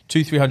 here's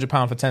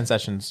 £200-300 for 10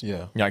 sessions.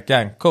 Yeah. You're like,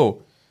 gang,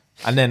 cool.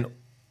 And then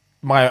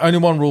my only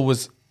one rule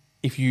was,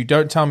 if you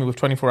don't tell me with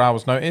 24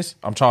 hours notice,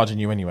 I'm charging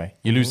you anyway.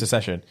 You lose the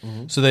session.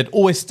 So they'd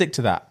always stick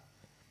to that.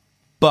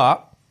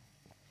 But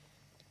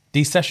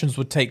these sessions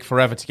would take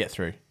forever to get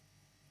through.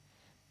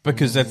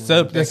 Because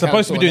they're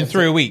supposed to be doing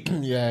 3 a week.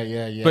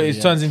 Yeah. But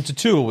it turns into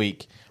 2 a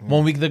week.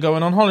 1 week they're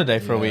going on holiday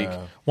for a week.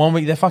 1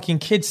 week their fucking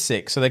kid's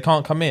sick, so they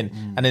can't come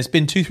in. And it's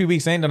been 2-3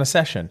 weeks, they ain't done a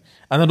session.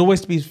 And I'd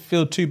always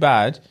feel too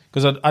bad,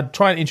 because I'd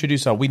try and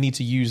introduce her, we need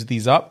to use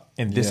these up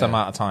in this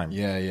amount of time.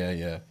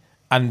 Yeah.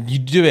 And you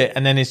do it,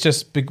 and then it's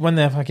just when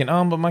they're fucking,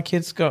 oh, but my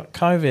kid's got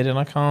COVID and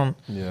I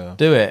can't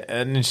do it.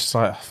 And it's just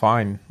like,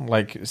 fine.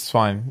 Like, it's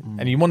fine.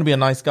 And you want to be a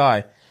nice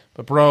guy.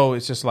 But bro,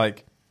 it's just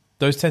like,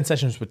 those 10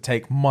 sessions would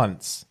take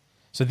months.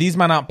 So these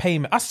men aren't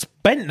paying me. I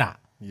spent that.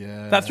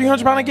 Yeah. That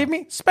 £300 I gave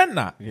me, spent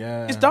that.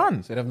 Yeah. It's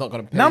done. So they've not got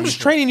to pay. Now I'm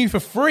just training you for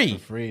free. For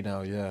free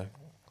now, yeah.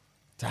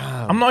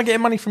 Damn. I'm not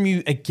getting money from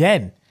you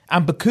again.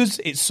 And because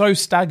it's so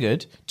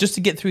staggered, just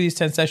to get through these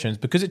 10 sessions,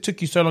 because it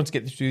took you so long to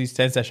get through these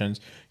 10 sessions,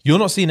 you're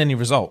not seeing any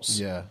results.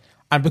 Yeah.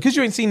 And because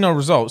you ain't seen no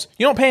results,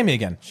 you're not paying me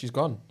again. She's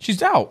gone.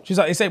 She's out. She's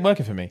like, this ain't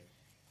working for me.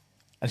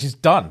 And she's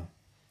done.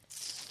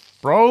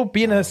 Bro,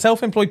 being a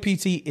self-employed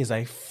PT is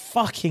a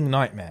fucking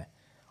nightmare.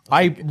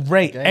 I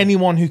rate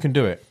anyone who can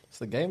do it. It's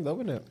the game though,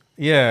 isn't it?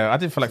 Yeah, I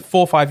did for like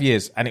 4 or 5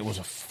 years, and it was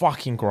a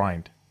fucking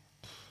grind.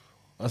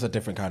 That's a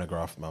different kind of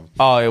graft, man.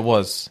 Oh, it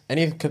was.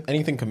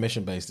 Anything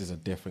commission based is a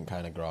different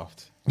kind of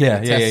graft.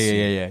 Yeah.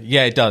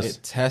 Yeah, it does.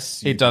 It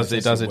tests you. It does.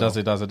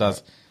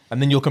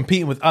 And then you're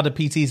competing with other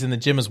PTs in the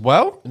gym as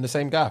well. In the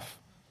same gaff.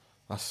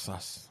 That's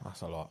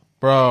a lot.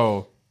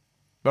 Bro,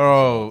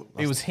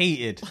 it was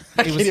heated.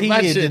 It was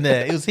heated in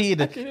there. It was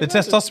heated. The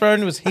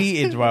testosterone was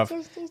heated,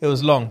 bruv. It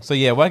was long. So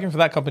yeah, working for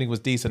that company was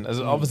decent. As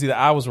obviously the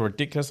hours were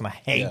ridiculous and I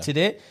hated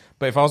it.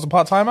 But if I was a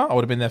part-timer, I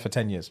would have been there for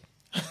 10 years.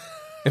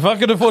 If I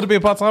could afford to be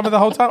a part-timer the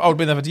whole time, I would have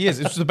been there for 2 years.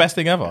 It was the best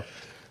thing ever.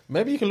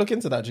 Maybe you can look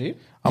into that, G.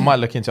 I might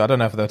look into it. I don't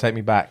know if they'll take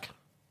me back.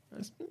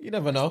 You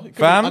never know. It could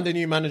Fam? be under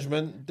new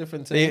management,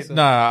 different things.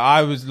 No,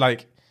 I was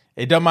like,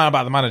 it don't matter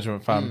about the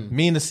management, fam.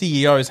 Me and the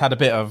CEOs had a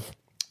bit of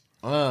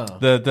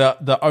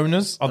the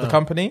owners of the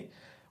company.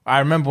 I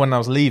remember when I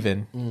was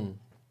leaving.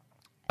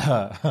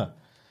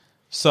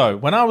 So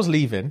when I was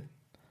leaving,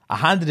 I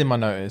handed in my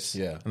notice.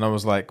 Yeah. And I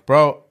was like,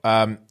 bro,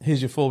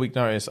 here's your 4-week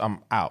notice.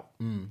 I'm out.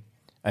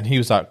 And he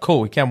was like,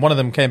 cool. One of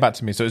them came back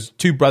to me. So it's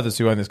 2 brothers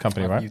who own this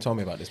company, right? You told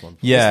me about this one.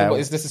 Yeah.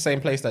 Is this the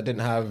same place that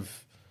didn't have...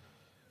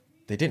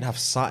 They didn't have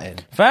satin.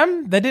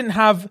 Fam, they didn't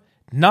have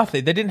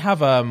nothing. They didn't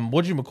have,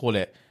 what do you call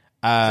it?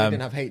 They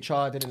didn't have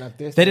HR. They didn't have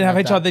this. They didn't have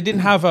HR. that. They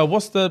didn't have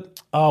what's the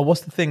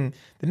thing?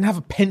 They didn't have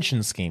a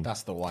pension scheme.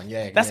 That's the one.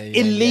 Yeah. That's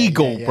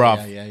illegal,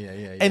 bruv.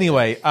 Yeah.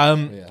 Anyway,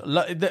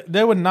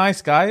 they were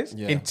nice guys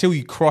until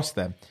you crossed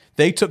them.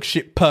 They took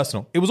shit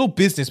personal. It was all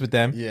business with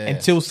them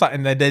until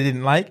something that they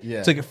didn't like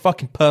took it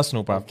fucking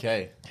personal, bruv.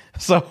 Okay.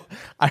 So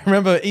I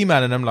remember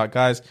emailing them like,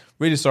 guys,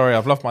 really sorry.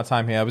 I've loved my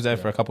time here. I was there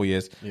for a couple of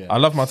years. Yeah. I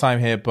love my time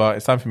here, but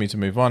it's time for me to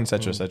move on,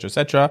 etc., etc.,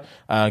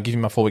 etc. Give you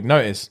my 4-week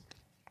notice.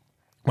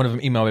 One of them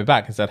emailed me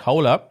back and said,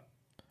 hold up.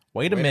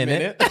 Wait a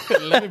minute.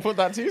 Let me put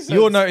that to you.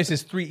 Your notice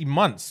is 3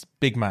 months,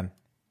 big man.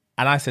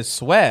 And I said,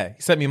 swear.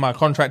 He sent me my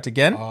contract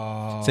again.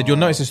 Said, your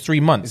notice is 3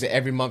 months. Is it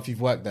every month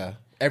you've worked there?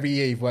 Every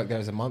year you've worked there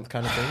as a month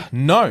kind of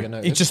thing? No,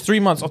 it's just 3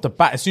 months off the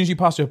bat. As soon as you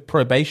pass your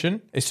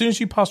probation, as soon as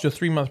you pass your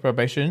 3 month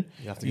probation,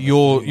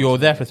 you're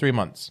there for 3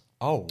 months.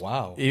 Oh,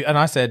 wow. And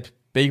I said,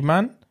 big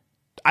man,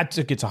 I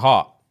took it to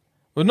heart.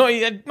 Well, not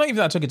even that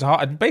I took it to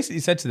heart. I basically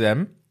said to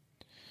them,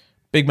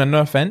 big man,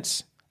 no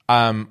offense.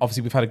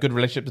 Obviously, we've had a good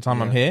relationship the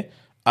time I'm here.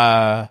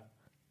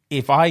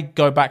 If I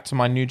go back to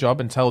my new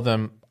job and tell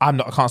them I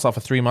can't start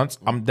for 3 months,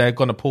 they're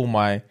going to pull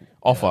my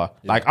offer.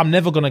 Yeah. Like, I'm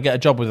never going to get a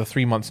job with a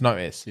 3 months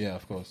notice. Yeah,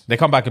 of course. They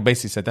come back and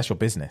basically said, that's your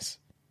business.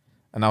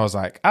 And I was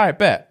like, all right,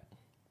 bet.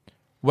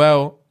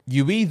 Well,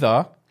 you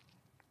either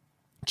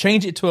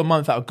change it to a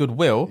month out of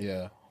goodwill,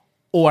 Yeah.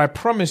 or I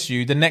promise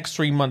you the next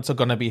 3 months are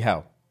going to be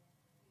hell.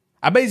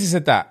 I basically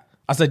said that.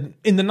 I said,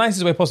 in the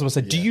nicest way possible, I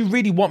said, do you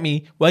really want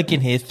me working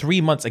here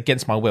 3 months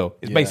against my will?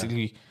 It's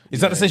basically,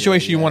 is that the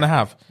situation you want to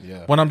have?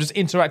 Yeah. When I'm just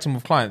interacting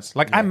with clients.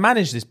 Like, I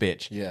manage this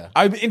bitch. Yeah.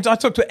 I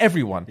talk to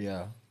everyone.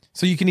 Yeah.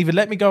 So you can either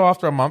let me go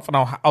after a month and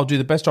I'll do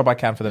the best job I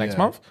can for the next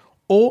month,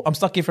 or I'm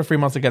stuck here for 3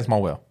 months against my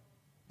will.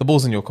 The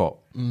ball's in your court.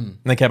 And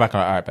they came back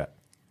and I'm like,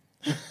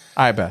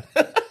 all right, bet.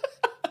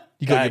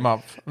 You got your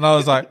month. And I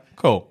was like,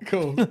 cool.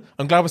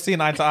 I'm glad we're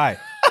seeing eye to eye.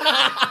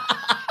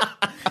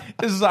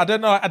 I don't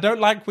know. I don't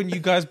like when you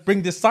guys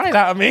bring this side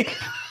out of me.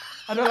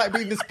 I don't like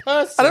being this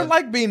person. I don't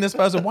like being this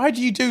person. Why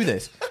do you do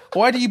this?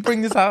 Why do you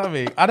bring this out of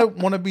me? I don't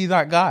want to be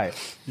that guy.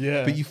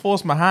 Yeah. But you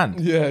forced my hand.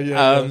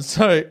 Yeah.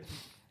 So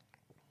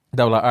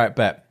they were like, all right,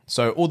 bet.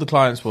 So all the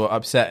clients were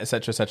upset,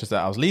 etc., that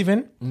I was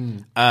leaving.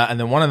 And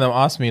then one of them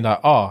asked me,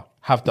 like, oh,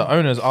 have the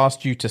owners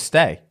asked you to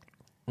stay?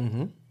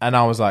 And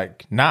I was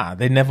like, nah,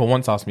 they never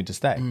once asked me to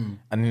stay. And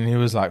then he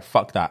was like,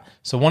 fuck that.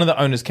 So one of the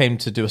owners came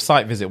to do a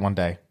site visit one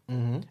day.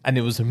 And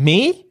it was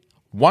me,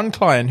 one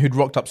client who'd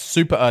rocked up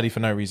super early for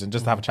no reason,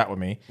 just to have a chat with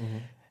me.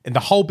 In the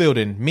whole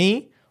building,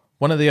 me,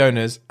 one of the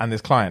owners, and this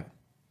client.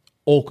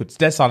 Awkward,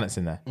 dead silence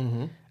in there.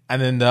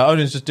 And then the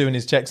owner's just doing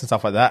his checks and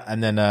stuff like that.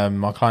 And then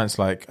my client's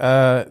like,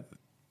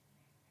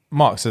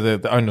 Mark, so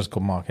the owner's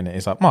called Mark, innit?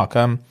 He's like, Mark,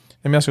 let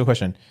me ask you a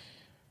question.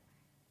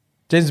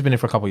 James has been here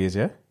for a couple of years,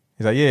 yeah?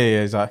 He's like,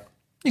 yeah. He's like,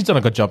 he's done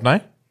a good job now.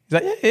 He's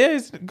like, yeah,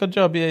 he's a good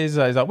job. Yeah, he's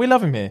like, we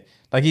love him here.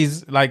 Like,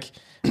 he's like,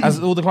 as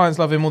all the clients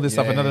love him, all this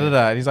stuff, and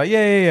da. And he's like,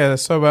 yeah.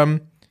 So,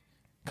 can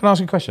I ask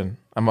you a question?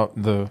 And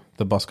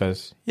the boss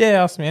goes,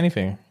 yeah, ask me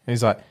anything. And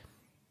he's like,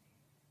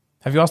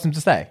 have you asked him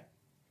to stay?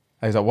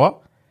 And he's like,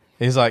 what?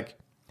 He's like,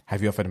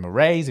 have you offered him a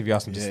raise? Have you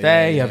asked him to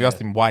stay? Have you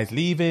asked him why he's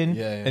leaving?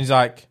 And he's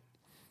like,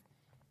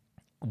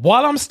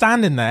 while I'm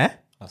standing there,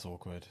 That's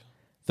awkward.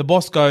 the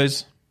boss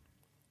goes,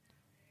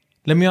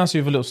 let me ask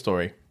you a little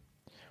story.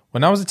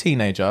 When I was a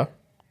teenager,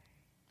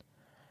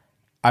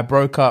 I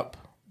broke up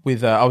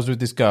with, I was with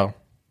this girl.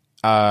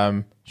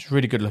 She's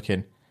really good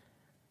looking.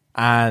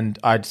 And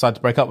I decided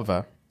to break up with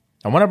her.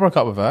 And when I broke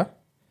up with her,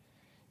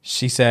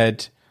 she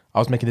said I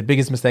was making the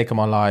biggest mistake of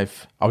my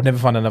life. I would never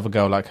find another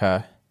girl like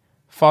her.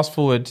 Fast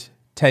forward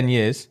 10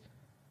 years,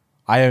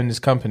 I own this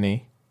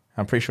company.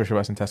 I'm pretty sure she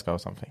works in Tesco or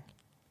something.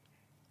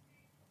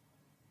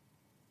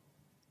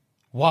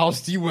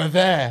 Whilst you were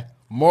there,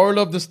 moral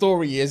of the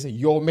story is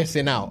you're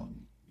missing out,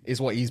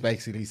 is what he's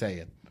basically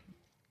saying.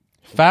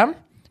 Fam,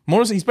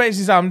 he's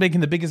basically saying I'm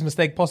making the biggest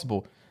mistake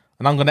possible.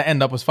 And I'm going to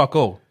end up as fuck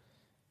all.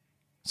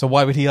 So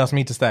why would he ask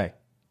me to stay?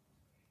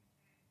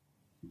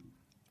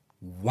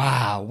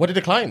 Wow. What did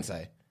the client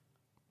say?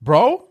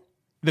 Bro,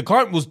 the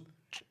client was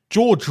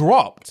jaw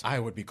dropped. I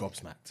would be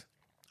gobsmacked.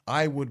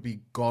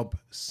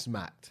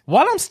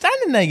 While I'm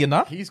standing there, you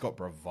know. He's got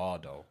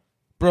bravado.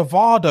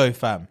 Bravado,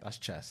 fam. That's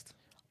chest.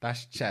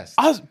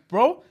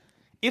 Bro,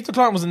 if the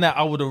client wasn't there,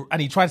 I would have,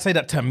 and he tried to say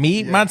that to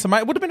me, man to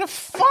man, it would have been a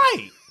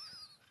fight.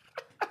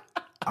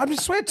 I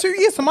just swear 2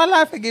 years of my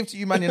life I gave to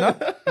you, man, you know?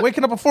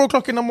 Waking up at 4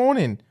 o'clock in the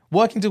morning,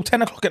 working till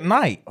 10 o'clock at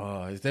night.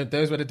 Oh,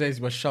 those were the days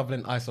you were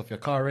shoveling ice off your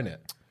car, innit?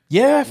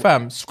 Yeah,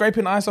 fam.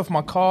 Scraping ice off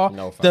my car.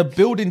 No, fam. The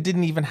building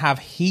didn't even have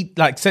heat,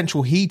 like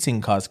central heating,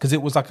 because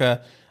it was like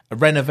a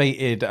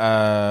renovated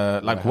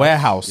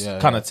warehouse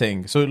kind of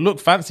thing. So it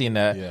looked fancy in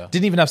there. Yeah.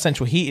 Didn't even have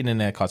central heating in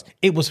there, cuz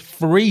it was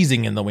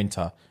freezing in the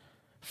winter.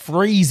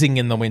 Freezing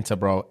in the winter,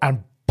 bro.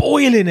 And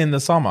boiling in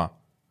the summer.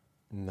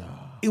 No.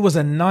 It was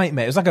a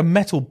nightmare. It was like a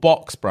metal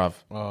box, bruv.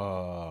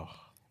 Oh.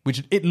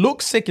 Which it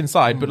looks sick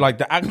inside, but like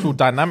the actual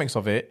dynamics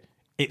of it,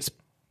 it's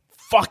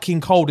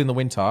fucking cold in the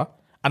winter.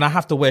 And I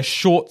have to wear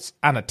shorts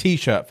and a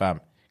t-shirt,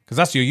 fam. Because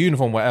that's your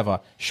uniform, whatever.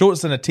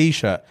 Shorts and a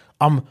t-shirt.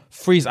 I'm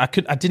freezing. I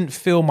didn't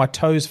feel my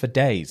toes for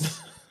days.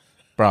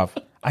 Bruv.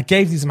 I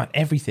gave this man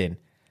everything.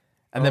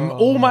 And then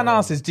all man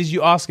asked is, did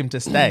you ask him to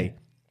stay?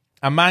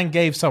 A man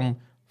gave some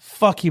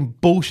fucking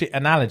bullshit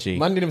analogy.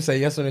 Man didn't even say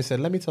yes when he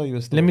said, let me tell you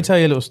a story. Let me tell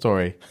you a little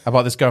story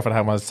about this girlfriend I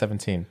had when I was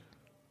 17.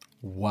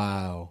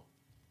 Wow.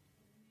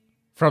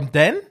 From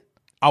then,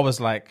 I was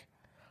like,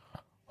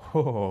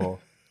 oh,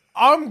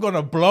 I'm going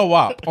to blow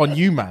up on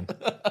you, man.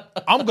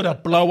 I'm going to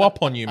blow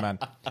up on you, man.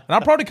 And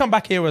I'll probably come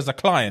back here as a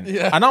client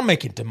and I'm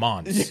making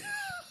demands.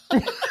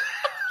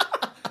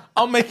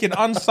 I'm making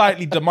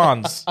unsightly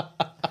demands.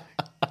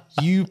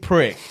 You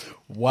prick.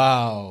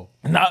 Wow.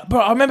 Nah, bro,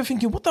 I remember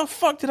thinking, what the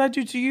fuck did I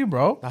do to you,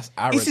 bro? That's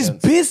arrogance. This is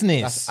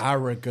business. That's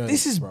arrogance.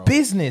 This is bro.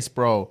 business,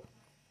 bro.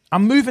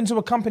 I'm moving to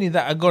a company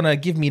that are going to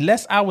give me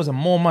less hours and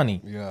more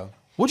money. Yeah.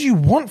 What do you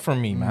want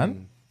from me,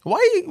 man?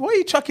 Why are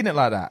you chucking it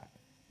like that?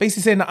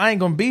 Basically saying that I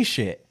ain't going to be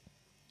shit.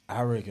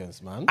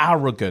 Arrogance, man.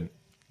 Arrogant.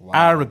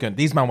 Wow. Arrogant.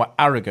 These men were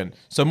arrogant.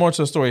 So more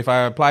to the story, if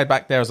I applied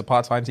back there as a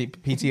part-time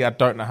PT, I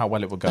don't know how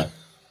well it would go.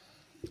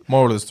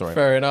 Moral of the story.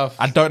 Fair enough.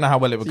 I don't know how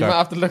well it would You go. might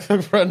have to look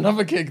for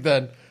another gig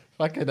then.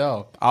 Fucking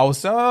hell.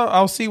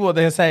 I'll see what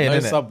they're saying, No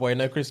innit? Subway,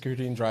 no Krispy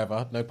Kreme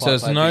driver, no So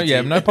part-time it's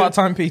PT. no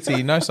part-time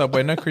PT, no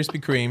Subway, no Krispy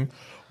Kreme.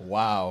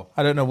 Wow.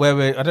 I don't know where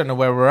we're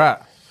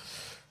at.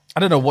 I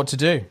don't know what to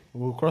do.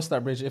 We'll cross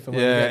that bridge if and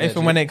when we Yeah, get there, if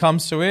and when it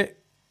comes to it,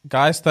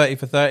 guys, 30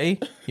 for 30.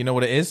 You know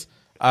what it is.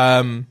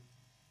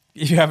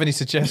 If you have any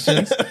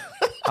suggestions,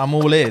 I'm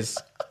all ears.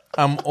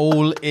 I'm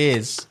all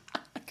ears.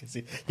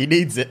 He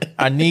needs it.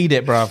 I need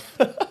it, bruv.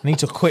 I need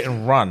to quit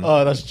and run.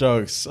 Oh, that's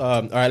jokes.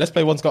 All right, let's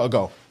play One's Gotta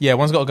Go. Yeah,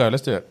 one's got to go.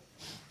 Let's do it.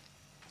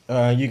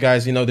 You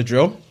guys, you know the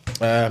drill.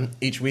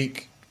 Each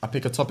week, I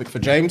pick a topic for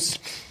James.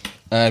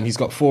 He's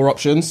got 4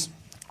 options.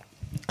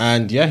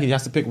 And yeah, he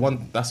has to pick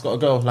one that's got to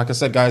go. Like I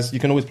said, guys, you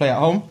can always play at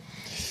home.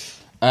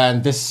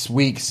 And this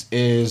week's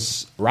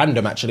is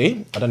random,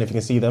 actually. I don't know if you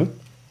can see them.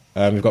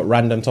 We've got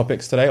random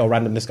topics today, or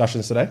random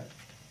discussions today.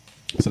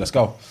 So let's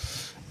go.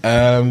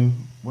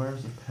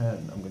 Where's the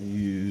pen? I'm going to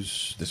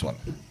use this one.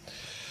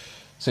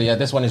 So yeah,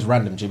 this one is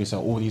random, Jimmy.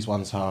 So all these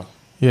ones are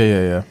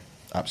Yeah.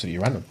 absolutely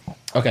random.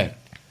 Okay,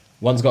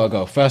 one's got to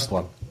go. First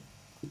one.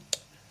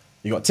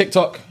 You got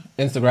TikTok,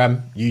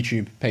 Instagram,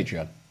 YouTube,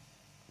 Patreon.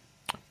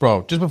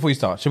 Bro, just before you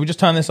start, should we just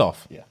turn this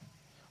off? Yeah.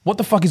 What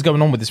the fuck is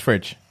going on with this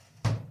fridge?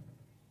 Alright,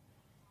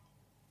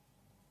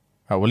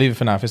 we'll leave it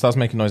for now. If it starts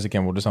making noise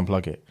again, we'll just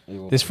unplug it.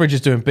 This fridge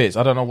is doing bits.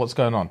 I don't know what's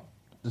going on.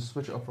 Just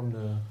switch it off from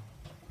the...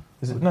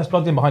 No, it's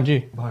plugged in behind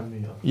you. behind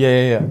me.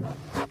 Yeah.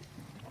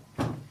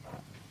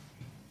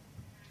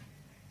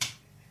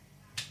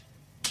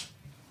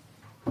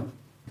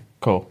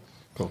 Cool.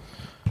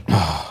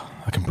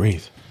 I can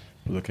breathe.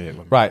 Look at it.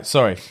 Right,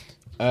 sorry.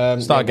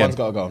 Start again. One's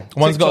got to go.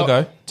 One's got to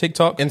go.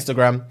 TikTok,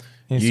 Instagram,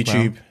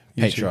 YouTube, YouTube.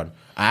 Patreon.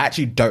 I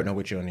actually don't know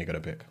which one you're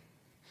going to pick.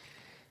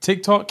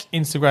 TikTok,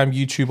 Instagram,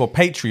 YouTube, or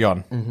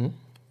Patreon. Mm-hmm.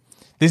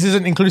 This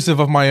isn't inclusive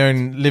of my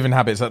own living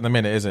habits at the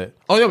minute, is it?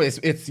 Oh, yeah,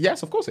 it's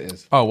yes, of course it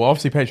is. Oh, well,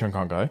 obviously Patreon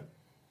can't go.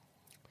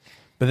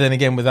 But then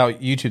again,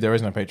 without YouTube, there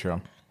is no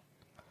Patreon.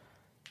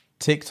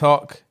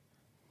 TikTok.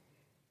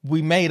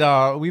 We made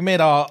our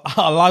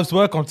lives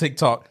work on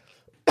TikTok.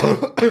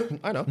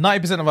 I know.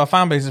 90% of our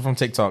fan base is from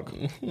TikTok.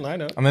 I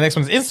know. And the next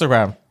one is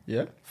Instagram.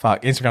 Yeah.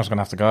 Fuck, Instagram's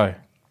gonna have to go.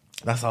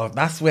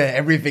 That's where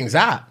everything's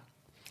at.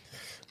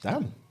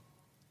 Damn.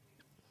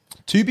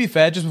 To be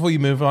fair, just before you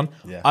move on,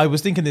 Yeah. I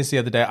was thinking this the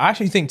other day. I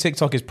actually think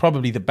TikTok is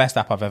probably the best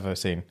app I've ever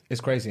seen.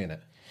 It's crazy, isn't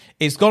it?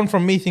 It's gone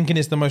from me thinking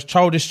it's the most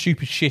childish,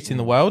 stupid shit in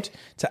the world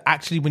to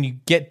actually when you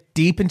get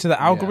deep into the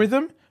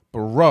algorithm,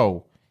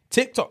 bro,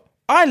 TikTok.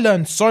 I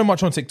learned so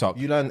much on TikTok.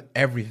 You learn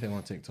everything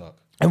on TikTok.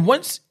 And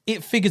once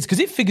it figures, because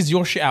it figures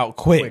your shit out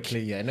quick.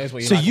 Quickly, yeah. It knows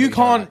what you So like, you what you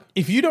don't can't, like.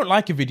 if you don't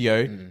like a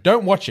video,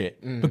 don't watch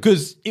it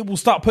because it will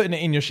start putting it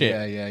in your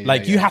shit. Yeah,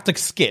 like you yeah. have to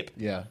skip.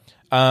 Yeah.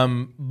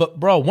 But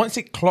bro, once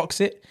it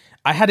clocks it,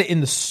 I had it in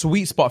the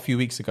sweet spot a few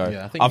weeks ago.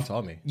 Yeah, I think you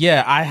told me.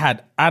 Yeah, I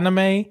had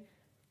anime,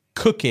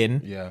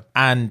 cooking, Yeah.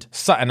 and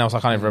something else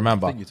I can't even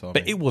remember. think you told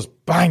But me. it was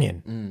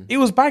banging. It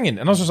was banging.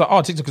 And I was just like,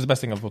 oh, TikTok is the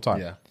best thing of all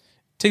time. Yeah.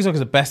 TikTok is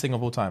the best thing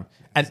of all time.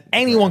 And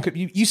anyone could,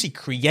 you see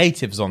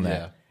creatives on there.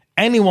 Yeah.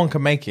 Anyone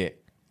can make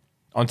it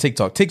on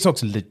TikTok.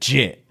 TikTok's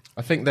legit.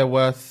 I think they're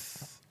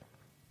worth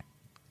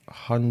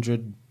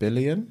 100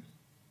 billion?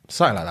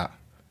 Something like that.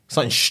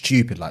 Something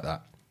stupid like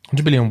that.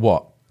 100 billion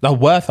what? They're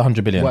worth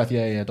 100 billion. Worth,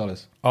 yeah,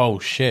 dollars. Oh,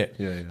 shit.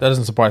 Yeah. That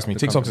doesn't surprise me.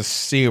 TikTok's a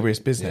serious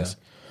business.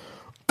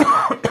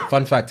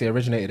 Fun fact, it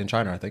originated in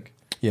China, I think.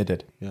 Yeah, it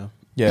did. Yeah.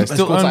 Yeah, It's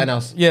called owned, something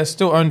else. Yeah, it's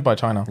still owned by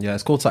China. Yeah,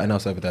 it's called something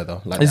else over there,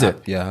 though. Like Is the it?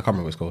 app. Yeah, I can't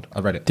remember what it's called. I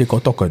read it.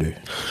 TikTok.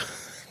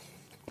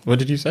 What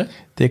did you say?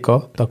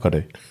 TikTok.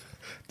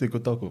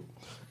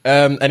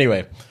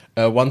 Anyway,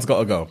 one's got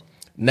to go.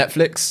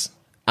 Netflix,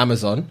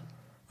 Amazon,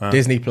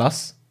 Disney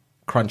Plus,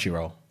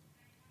 Crunchyroll.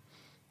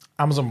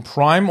 Amazon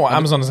Prime or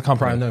Amazon as a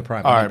company? Prime, no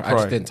Prime. All I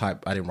right, just Prime.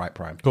 I didn't write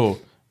Prime.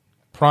 Cool.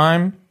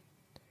 Prime,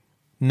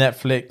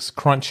 Netflix,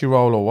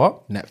 Crunchyroll, or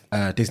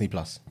what? Disney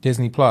Plus.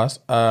 Disney Plus.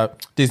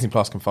 Disney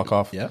Plus can fuck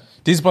off. Yeah.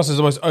 Disney Plus is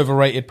the most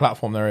overrated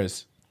platform there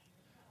is.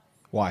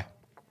 Why?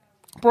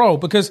 Bro,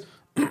 because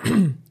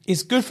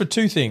it's good for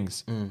two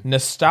things.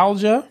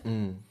 Nostalgia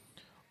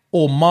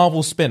or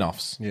Marvel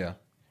spin-offs. Yeah.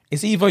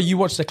 It's either you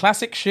watch the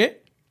classic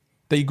shit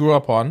that you grew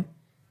up on,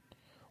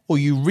 or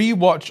you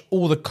rewatch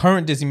all the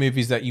current Disney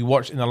movies that you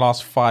watched in the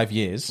last 5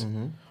 years,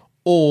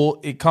 or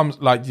it comes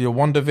like your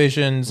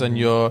WandaVisions and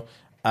your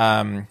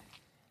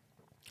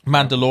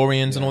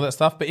Mandalorians and all that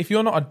stuff. But if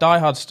you're not a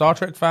diehard Star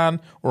Trek fan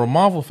or a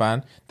Marvel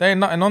fan, there ain't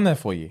nothing on there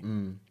for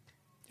you.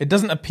 It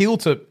doesn't appeal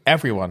to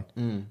everyone.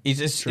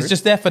 It's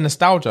just there for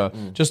nostalgia,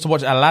 just to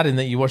watch Aladdin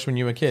that you watched when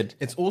you were a kid.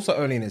 It's also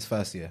only in its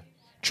first year.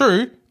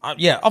 True.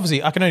 Yeah,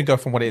 obviously, I can only go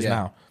from what it is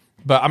now.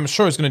 But I'm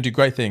sure it's going to do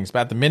great things. But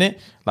at the minute,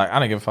 like, I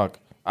don't give a fuck.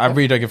 I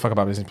really don't give a fuck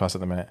about Disney Plus at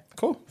the minute.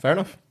 Cool. Fair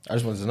enough. I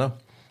just wanted to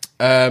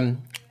know.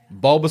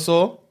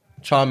 Bulbasaur,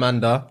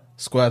 Charmander,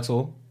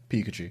 Squirtle,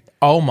 Pikachu.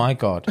 Oh my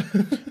god.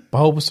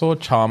 Bulbasaur,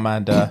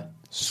 Charmander,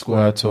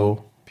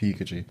 Squirtle,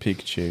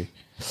 Pikachu.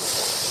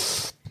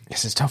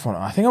 This is a tough one.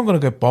 I think I'm going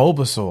to go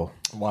Bulbasaur.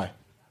 Why?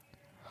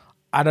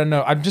 I don't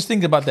know. I'm just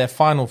thinking about their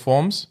final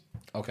forms.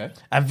 Okay.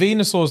 And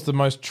Venusaur's the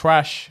most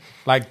trash,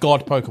 like,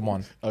 god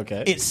Pokemon.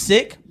 Okay. It's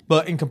sick,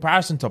 but in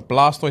comparison to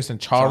Blastoise and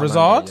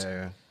Charizard,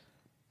 Yeah.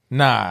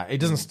 nah, it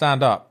doesn't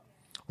stand up.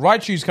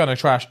 Raichu's kind of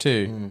trash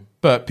too.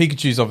 But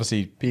Pikachu's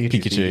obviously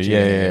Pikachu.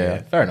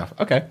 Yeah. Fair enough.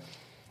 Okay.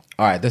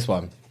 All right, this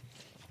one.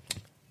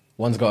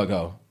 One's got to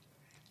go.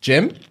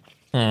 Jim,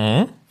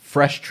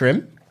 fresh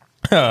trim,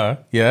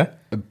 Yeah.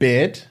 a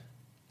beard,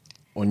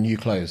 or new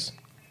clothes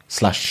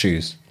 /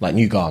 shoes, like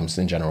new garms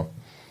in general.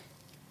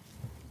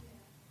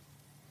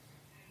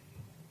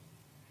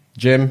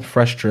 Jim,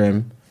 fresh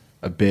trim,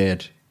 a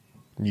beard,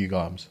 new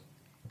garms.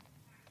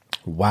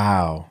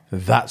 Wow.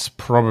 That's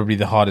probably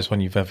the hardest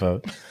one you've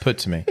ever put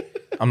to me.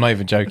 I'm not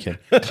even joking.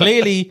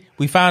 Clearly,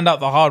 we found out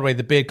the hard way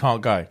the beard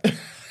can't go.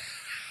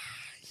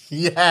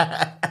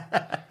 Yeah.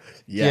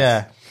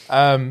 Yeah.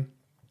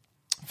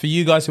 For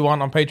you guys who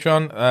aren't on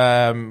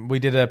Patreon, we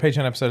did a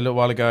Patreon episode a little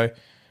while ago,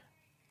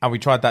 and we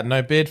tried that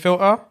no beard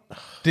filter.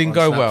 Didn't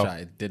go well.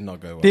 It did not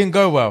go well. Didn't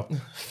go well.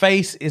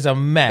 Face is a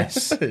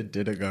mess. It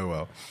didn't go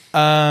well.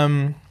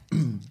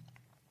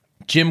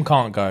 Jim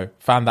can't go.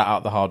 Found that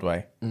out the hard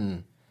way.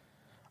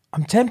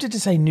 I'm tempted to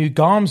say new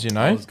garms, you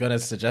know? I was going to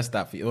suggest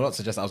that for you. Well, not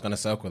suggest, I was going to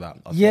circle that.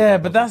 Yeah,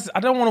 but I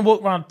don't want to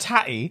walk around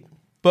tatty.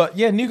 But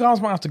yeah, new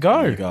garms might have to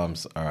go. New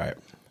garms. All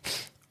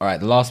right,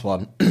 the last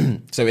one.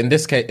 So in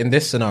this case, in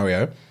this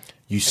scenario,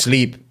 you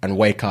sleep and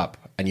wake up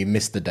and you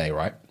miss the day,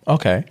 right?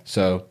 Okay.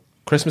 So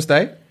Christmas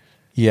Day,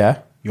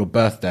 Yeah. your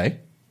birthday,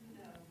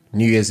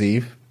 New Year's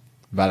Eve,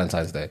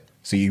 Valentine's Day.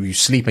 So you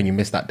sleep and you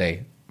miss that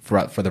day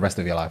for the rest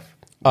of your life.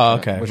 Oh,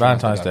 okay. Which one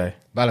has to Valentine's go? Day.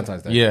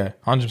 Valentine's Day. Yeah,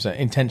 100%.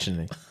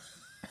 Intentionally.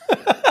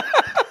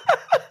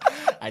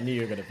 I knew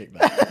you were going to pick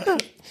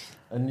that.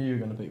 I knew you were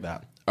going to pick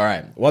that. All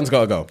right, one's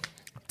got to go.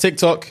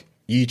 TikTok,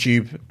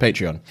 YouTube,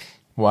 Patreon.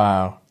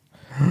 Wow.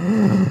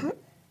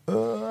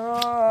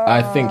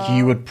 I think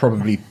you would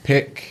probably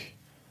pick,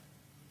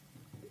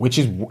 which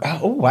is,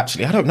 oh,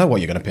 actually, I don't know what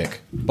you're going to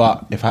pick.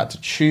 But if I had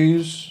to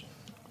choose,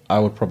 I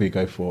would probably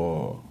go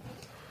for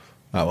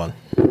that one.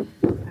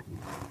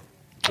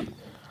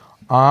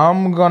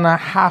 I'm going to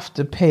have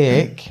to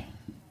pick...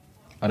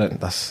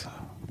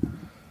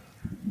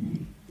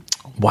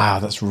 Wow,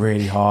 that's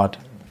really hard.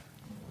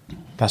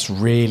 That's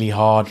really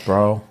hard,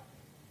 bro.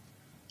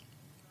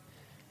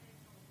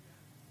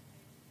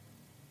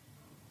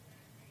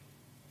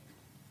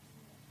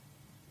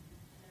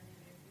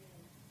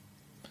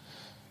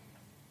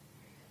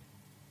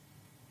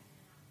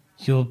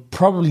 You'll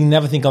probably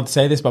never think I'd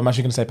say this, but I'm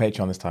actually going to say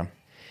Patreon this time.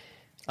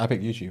 I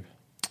picked YouTube.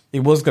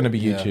 It was going to be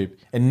YouTube.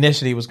 Yeah.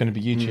 Initially, it was going to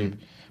be YouTube.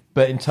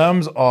 But in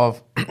terms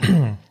of...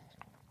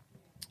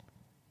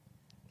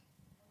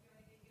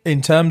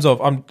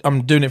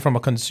 I'm doing it from a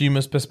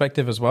consumer's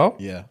perspective as well.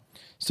 Yeah.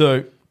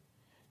 So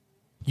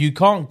you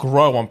can't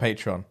grow on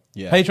Patreon.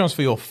 Yeah. Patreon's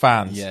for your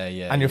fans. Yeah.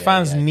 And your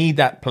fans need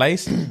that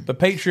place. But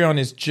Patreon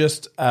is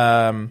just...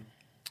 Patreon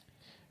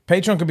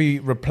can be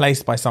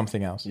replaced by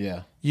something else.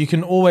 Yeah. You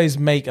can always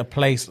make a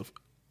place...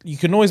 You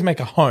can always make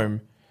a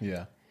home.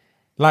 Yeah.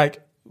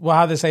 Like, well,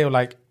 how they say,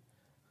 like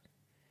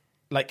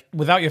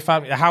without your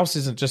family, a house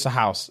isn't just a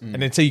house.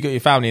 And until you got your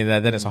family in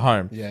there, then it's a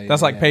home.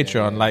 That's like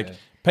Patreon.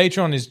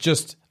 Patreon is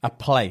just a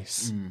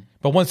place.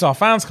 But once our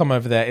fans come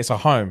over there, it's a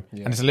home.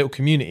 And it's a little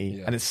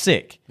community. And it's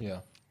sick. Yeah.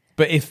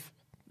 But if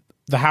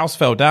the house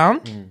fell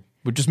down,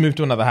 we'd just move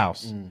to another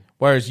house.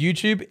 Whereas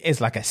YouTube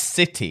is like a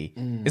city.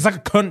 It's like a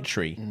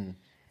country.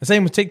 The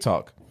same with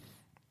TikTok.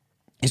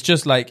 It's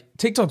just like,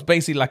 TikTok's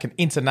basically like an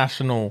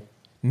international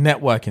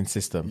networking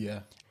system.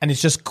 Yeah. And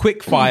it's just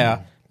quick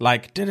fire,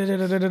 like...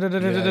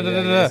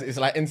 It's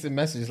like instant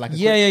messages. Like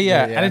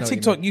And in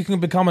TikTok, you can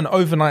become an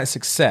overnight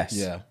success.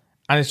 Yeah.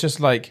 And it's just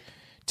like,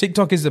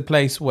 TikTok is the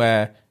place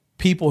where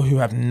people who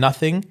have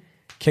nothing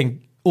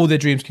all their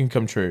dreams can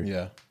come true.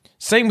 Yeah.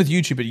 Same with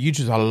YouTube, but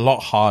YouTube's a lot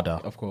harder.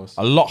 Of course.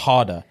 A lot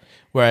harder.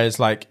 Whereas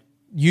like,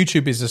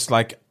 YouTube is just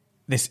like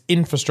this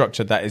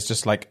infrastructure that is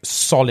just like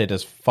solid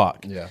as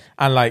fuck. Yeah.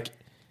 And like,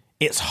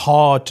 it's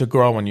hard to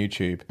grow on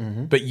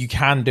YouTube, but you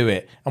can do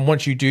it. And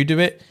once you do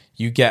it,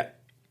 you get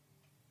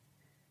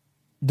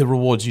the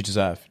rewards you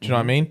deserve. Do you know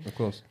what I mean? Of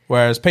course.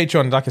 Whereas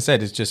Patreon, like I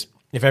said, is just,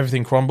 if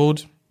everything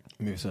crumbled,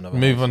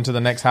 move on to the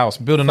next house,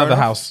 build another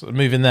house,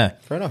 move in there.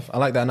 Fair enough. I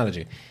like that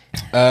analogy.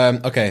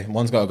 Okay,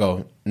 one's got to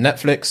go.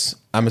 Netflix,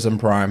 Amazon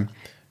Prime,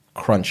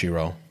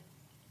 Crunchyroll.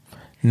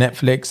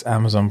 Netflix,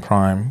 Amazon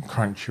Prime,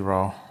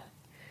 Crunchyroll.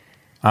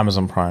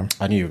 Amazon Prime.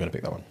 I knew you were going to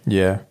pick that one.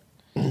 Yeah.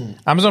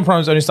 Amazon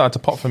Prime's only started to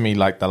pop for me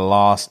like the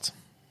last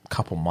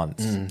couple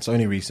months. It's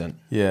only recent.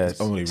 Yeah, it's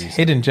only recent.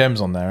 Hidden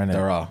gems on there, isn't it?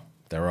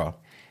 There are.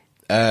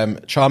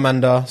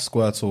 Charmander,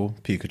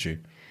 Squirtle, Pikachu.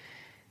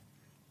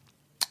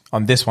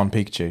 On this one,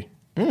 Pikachu.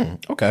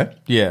 Okay.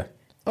 Yeah.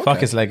 Okay. Fuck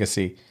his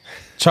legacy.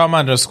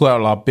 Charmander and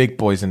Squirtle are big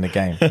boys in the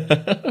game.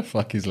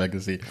 Fuck his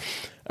legacy.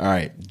 All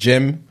right.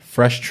 Jim,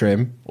 fresh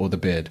trim, or the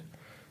beard?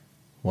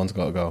 One's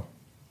got to go.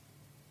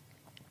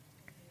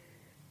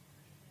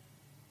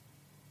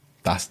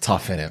 That's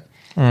tough, innit?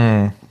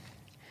 I'm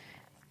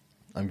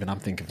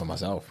thinking for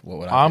myself. What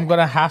would I I'm pick? going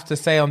to have to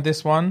say on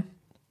this one,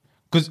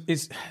 because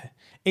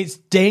it's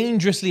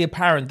dangerously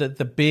apparent that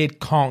the beard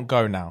can't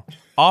go now.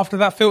 After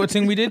that filter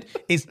thing we did,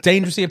 it's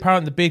dangerously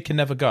apparent the beard can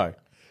never go.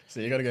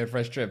 So you got to go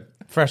fresh trim.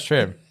 Fresh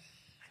trim.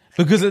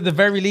 Because at the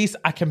very least,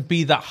 I can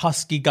be that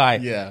husky guy.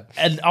 Yeah.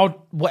 And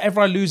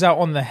whatever I lose out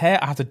on the hair,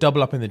 I have to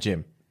double up in the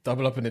gym.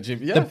 Double up in the gym.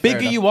 Yeah, The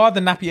bigger you are, the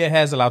nappier your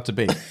hair's allowed to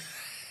be.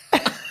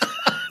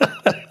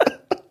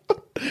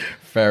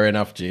 Fair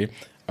enough, G.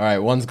 All right,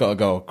 one's got to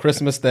go.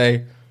 Christmas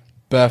Day,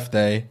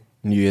 birthday,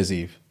 New Year's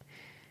Eve.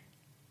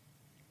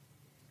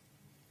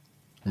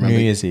 New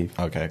Year's Eve.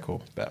 Okay,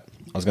 cool. Bet.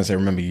 I was going to say,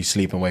 remember, you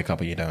sleep and wake up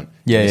and you don't.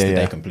 Yeah, You miss yeah, the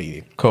yeah. day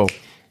completely. Cool.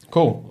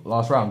 Cool.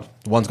 Last round.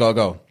 One's got to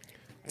go.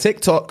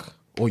 TikTok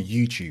or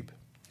YouTube?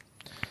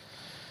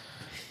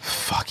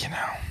 Fucking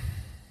hell.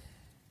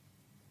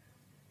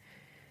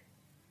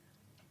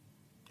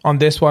 On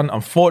this one,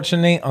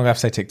 unfortunately, I'm going to have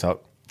to say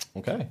TikTok.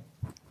 Okay.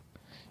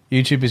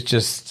 YouTube is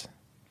just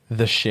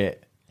the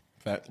shit.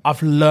 Fair. I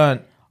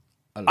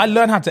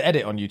learned how to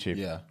edit on YouTube.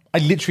 Yeah. I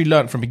literally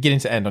learned from beginning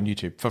to end on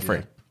YouTube for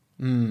free.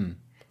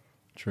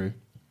 True.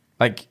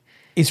 Like,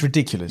 it's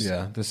ridiculous.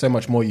 Yeah. There's so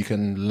much more you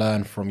can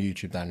learn from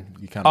YouTube than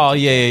you can. Oh,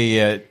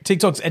 yeah.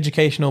 TikTok's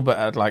educational, but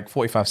at like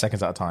 45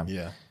 seconds at a time.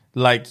 Yeah.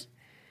 Like,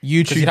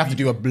 YouTube... Because you'd have to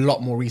do a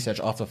lot more research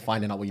after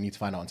finding out what you need to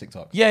find out on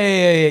TikTok. Yeah.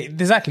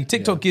 Exactly.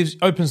 TikTok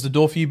opens the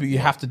door for you, but you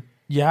have to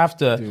do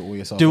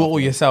it all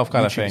yourself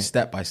kind of YouTube thing.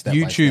 step by step.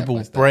 YouTube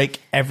will break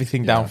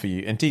everything down for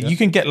you. And you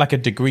can get like a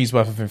degree's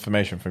worth of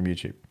information from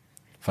YouTube.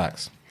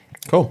 Facts.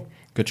 Cool.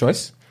 Good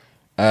choice.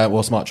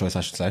 Well, smart choice,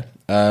 I should say.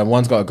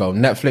 One's got to go.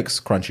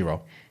 Netflix,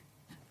 Crunchyroll.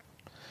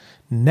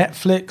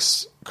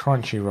 Netflix,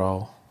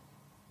 Crunchyroll.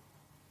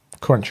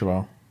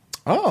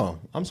 Oh,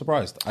 I'm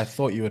surprised. I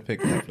thought you would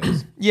pick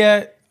Netflix.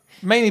 Yeah,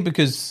 mainly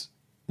because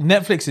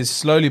Netflix is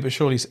slowly but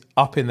surely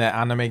up in their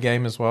anime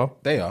game as well.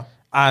 They are.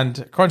 And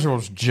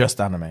Crunchyroll's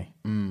just anime.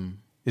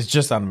 It's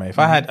just anime. If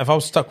I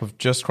was stuck with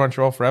just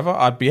Crunchyroll forever,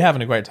 I'd be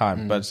having a great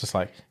time. But it's just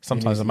like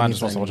sometimes a man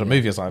just wants to watch a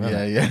movie or something.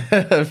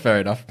 Yeah. Fair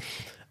enough.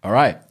 All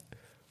right.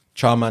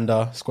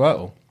 Charmander,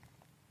 Squirtle.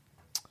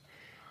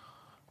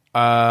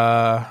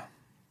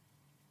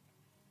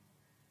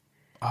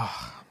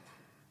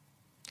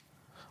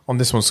 On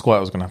this one,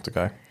 Squirtle's going to have to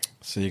go.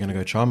 So you're going to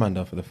go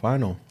Charmander for the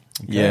final.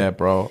 Okay. Yeah,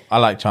 bro. I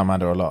like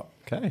Charmander a lot.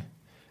 Okay.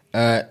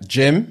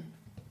 Jim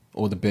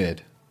or the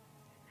beard?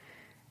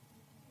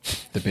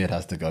 The beard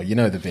has to go. You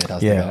know the beard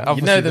has to go. You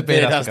obviously know the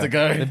beard has to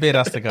go. The beard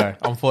has to go,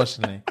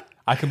 unfortunately.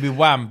 I can be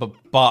wham, but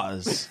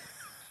butters.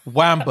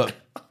 Wham, but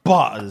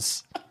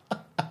butters.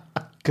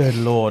 Good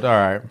Lord. All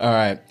right. All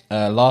right.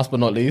 Last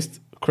but not least,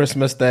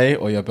 Christmas Day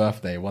or your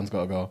birthday? One's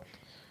got to go.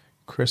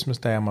 Christmas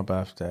Day and my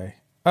birthday.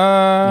 You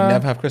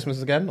never have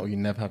Christmas again or you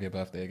never have your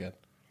birthday again?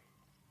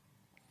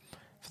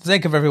 For the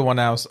sake of everyone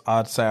else,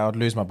 I'd say I'd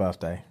lose my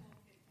birthday.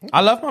 I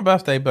love my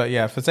birthday, but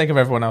yeah, for the sake of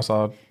everyone else,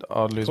 I'd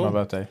lose my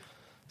birthday.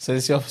 So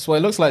what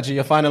it looks like, G.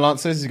 Your final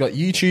answers. You got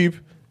YouTube,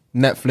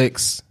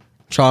 Netflix,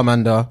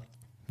 Charmander,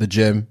 the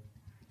gym,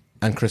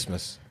 and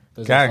Christmas.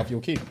 Those are stuff you'll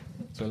keep.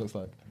 So it looks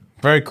like.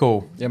 Very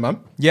cool. Yeah,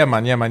 man. Yeah,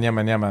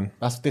 man.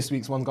 That's this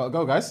week's one. Got to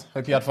go, guys.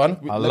 Hope you had fun.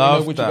 Let me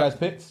love know which that. you guys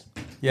picked.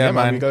 Yeah,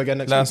 man. We go again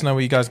next Let week. us know what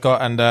you guys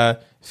got and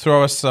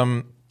throw us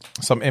some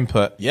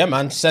input. Yeah,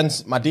 man.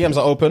 Send my DMs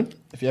are open.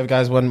 If you ever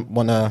guys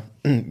want to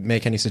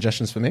make any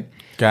suggestions for me,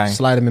 Gang.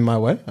 slide them in my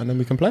way, and then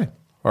we can play.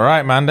 All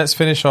right, man. Let's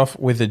finish off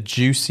with a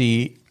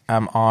juicy.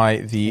 Am I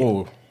the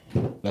Oh,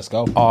 let's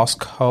go.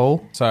 ask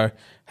hole? So,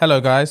 hello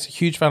guys.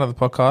 Huge fan of the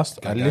podcast.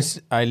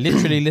 I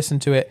literally listen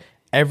to it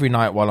every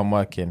night while I'm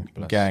working.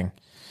 Gang.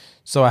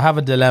 So I have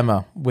a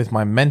dilemma with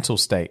my mental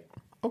state.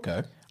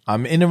 Okay.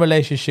 I'm in a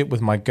relationship with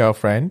my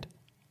girlfriend,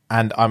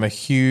 and I'm a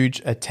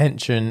huge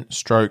affectionate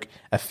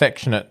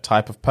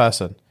type of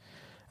person.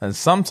 And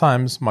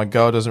sometimes my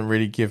girl doesn't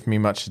really give me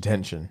much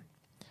attention.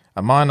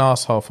 Am I an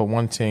asshole for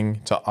wanting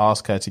to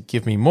ask her to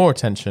give me more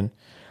attention?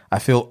 I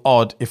feel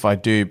odd if I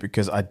do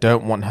because I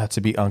don't want her to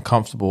be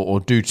uncomfortable or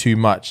do too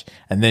much,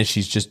 and then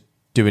she's just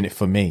doing it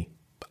for me.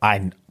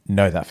 I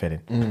know that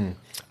feeling.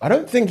 I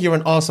don't think you're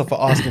an arsehole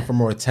for asking for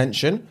more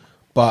attention,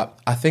 but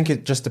I think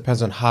it just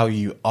depends on how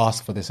you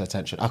ask for this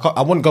attention.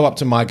 I wouldn't go up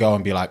to my girl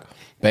and be like,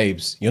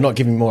 babes, you're not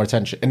giving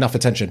enough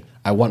attention.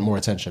 I want more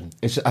attention.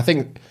 I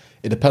think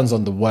it depends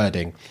on the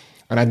wording.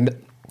 And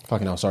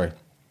sorry.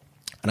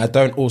 And I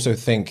don't also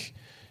think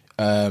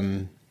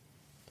you're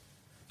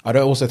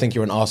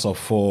an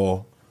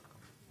arsehole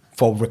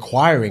for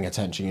requiring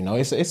attention. You know,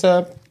 it's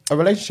a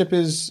relationship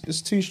is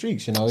two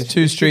streets. You know, it's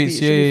two streets. It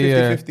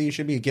should be 50-50. It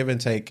should be a give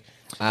and take.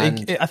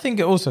 And I think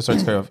it also, sorry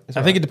to cut you off.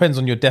 I think it depends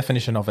on your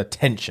definition of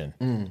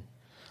attention.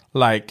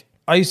 Like,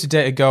 I used to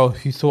date a girl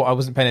who thought I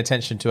wasn't paying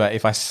attention to her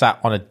if I sat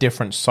on a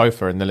different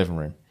sofa in the living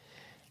room.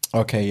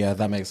 Okay, yeah,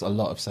 that makes a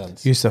lot of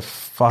sense. Used to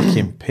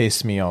fucking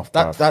piss me off,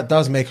 bro. That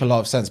does make a lot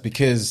of sense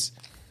because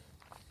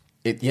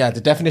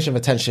the definition of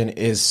attention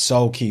is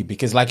so key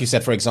because, like you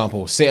said, for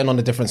example, sitting on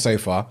a different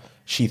sofa,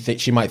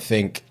 she might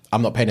think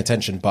I'm not paying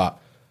attention, but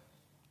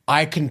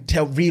I can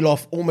reel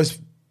off almost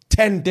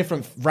 10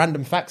 different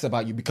random facts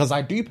about you because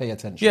I do pay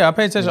attention. Yeah, I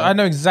pay attention. You know? I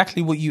know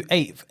exactly what you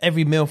ate for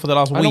every meal for the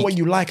last week. I know what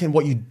you like and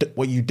what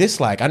you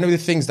dislike. I know the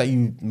things that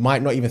you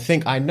might not even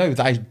think I know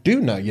that I do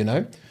know, you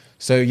know?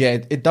 So, yeah,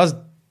 it does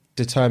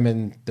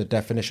determine the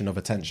definition of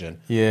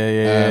attention.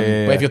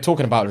 Yeah. But if you're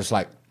talking about just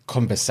like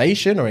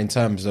conversation or in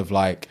terms of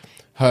like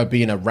her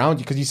being around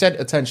you? Because you said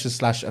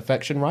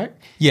attention/affection, right?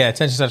 Yeah,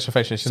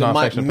 attention/affection. She's not an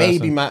affectionate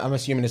person. I'm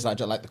assuming it's like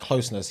just like the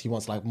closeness. He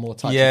wants like more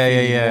touch.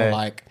 Yeah. More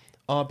like,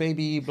 oh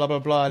baby, blah blah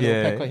blah.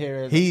 Little pecker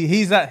here.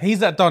 He's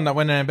that don that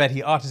when they're in bed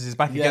he arches his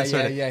back against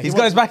her. He's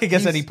got his back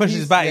against her and he pushes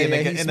his back in.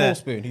 He's small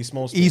spoon. He's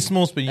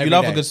small spoon. You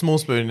love a good small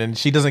spoon and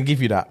she doesn't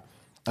give you that.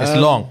 It's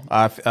long.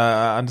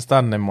 I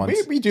understand them ones.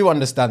 We do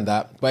understand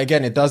that, but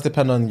again, it does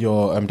depend on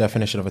your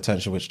definition of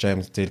attention, which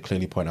James did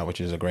clearly point out, which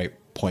is a great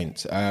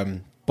point.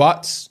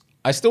 But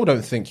I still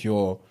don't think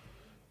you're...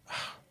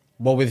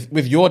 Well,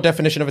 with your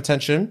definition of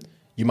attention,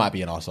 you might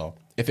be an arsehole.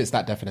 If it's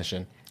that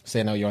definition.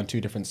 Say, no, you're on two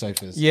different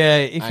sofas. Yeah,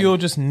 if you're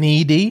just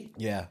needy,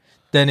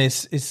 then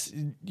it's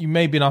you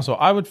may be an arsehole.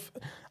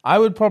 I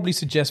would probably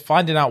suggest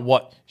finding out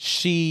what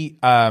she...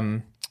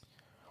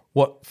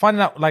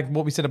 finding out like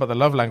what we said about the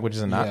love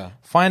languages and that. Yeah.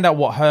 Find out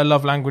what her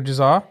love languages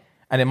are,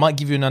 and it might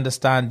give you an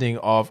understanding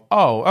of,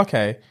 oh,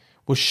 okay,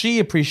 well, she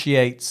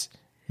appreciates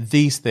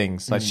these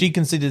things. Like she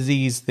considers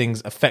these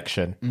things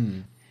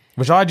affection,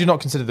 which I do not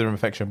consider them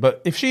affection.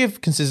 But if she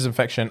considers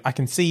affection, I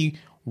can see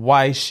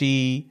why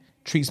she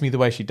treats me the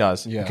way she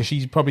does. Yeah. Because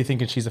she's probably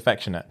thinking she's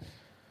affectionate.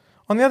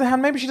 On the other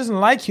hand, maybe she doesn't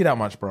like you that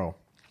much, bro.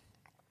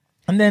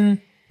 And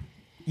then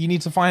you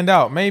need to find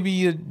out. Maybe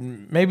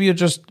you're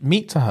just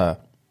meat to her.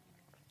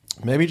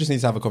 Maybe you just need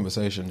to have a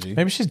conversation, G.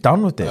 Maybe she's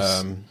done with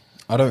this.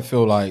 I don't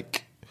think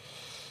like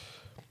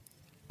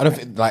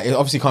it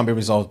obviously can't be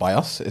resolved by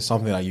us. It's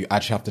something that you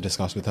actually have to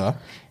discuss with her.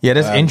 Yeah,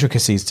 there's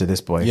intricacies to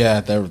this, boy.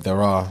 Yeah,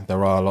 there are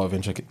a lot of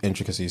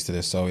intricacies to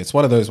this. So it's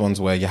one of those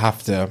ones where you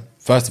have to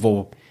first of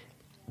all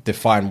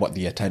define what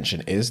the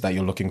attention is that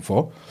you're looking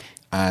for,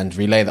 and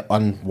relay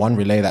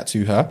that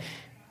to her,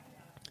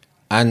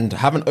 and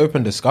have an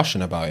open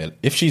discussion about it.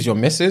 If she's your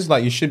missus,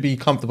 like you should be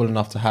comfortable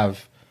enough to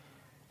have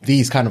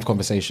these kind of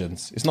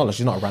conversations. It's not like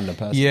she's not a random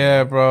person.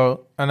 Yeah,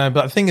 bro. And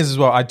but the thing is as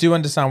well, I do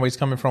understand where he's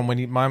coming from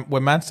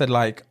when man said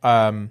like,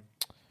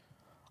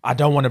 I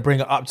don't want to bring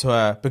it up to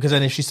her because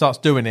then if she starts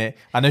doing it,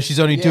 I know she's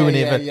only doing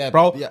it,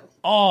 bro. Yeah.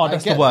 Oh,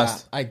 that's the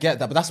worst. I get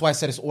that, but that's why I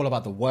said it's all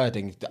about the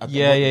wording.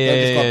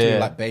 Yeah.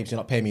 Like, babes, you're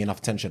not paying me enough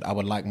attention. I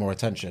would like more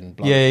attention.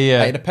 Blah. Yeah.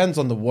 Like, it depends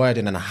on the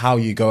wording and how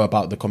you go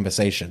about the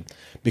conversation,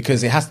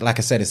 because it has, like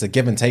I said, it's a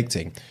give and take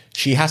thing.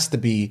 You have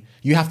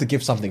to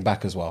give something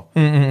back as well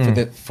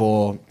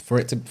for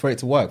it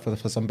to work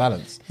for some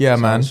balance. Yeah,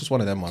 so man. It's just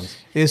one of them ones.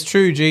 It's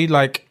true, G.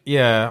 Like,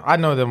 yeah, I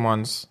know them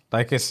ones.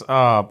 Like, it's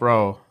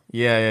bro.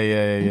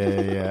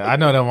 Yeah. I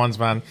know them ones,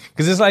 man.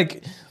 Because it's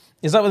like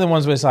with the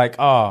ones where it's like,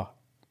 oh,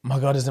 my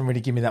God doesn't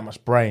really give me that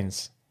much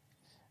brains.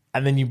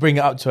 And then you bring it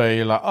up to her,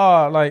 you're like,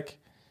 oh, like,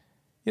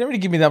 you don't really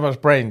give me that much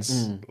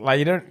brains. Like,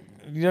 you don't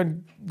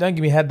give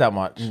me head that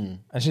much. And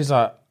she's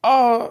like,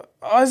 oh,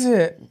 is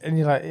it? And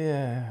you're like,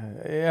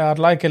 yeah, I'd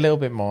like a little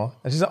bit more.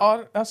 And she's like,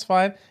 oh, that's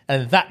fine.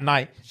 And that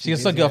night, she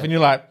gets suck it off, and you're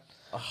like,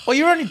 well,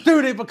 you're only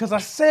doing it because I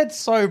said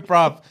so,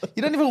 bruv.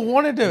 You don't even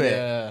want to do it.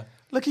 Yeah.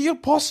 Look at your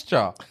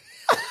posture.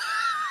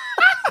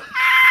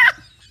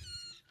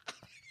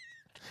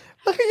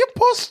 Look at your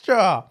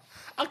posture.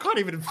 I can't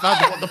even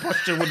fathom what the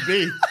posture would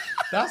be.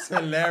 That's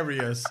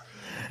hilarious.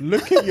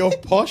 Look at your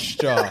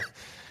posture.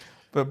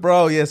 But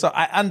bro, yeah, so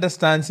I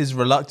understand his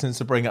reluctance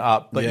to bring it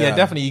up. But yeah,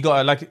 definitely you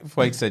gotta, like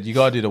Fueg said, you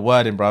gotta do the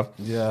wording, bruv.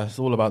 Yeah, it's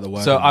all about the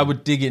wording. So I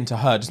would dig into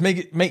her. Just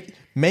make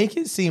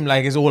it seem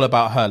like it's all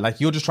about her. Like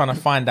you're just trying to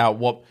find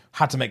out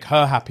how to make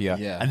her happier.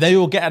 Yeah. And then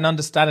you'll get an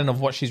understanding of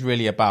what she's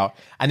really about.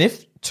 And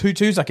if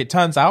twos, like it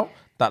turns out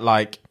that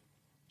like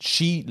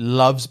she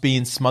loves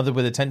being smothered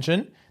with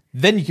attention,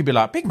 then you could be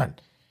like, big man,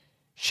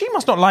 she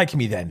must not like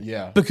me then.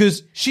 Yeah.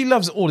 Because she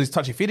loves all this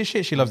touchy-feely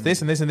shit. She loves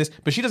this and this and this,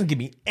 but she doesn't give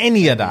me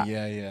any of that.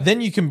 Yeah. Then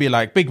you can be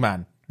like, big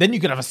man. Then you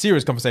can have a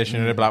serious conversation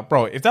and be like,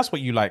 bro, if that's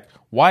what you like,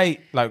 why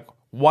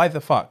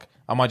the fuck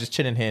am I just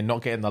chilling here and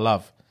not getting the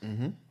love?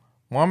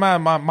 Well,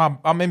 man,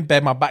 I'm in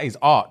bed, my back is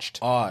arched.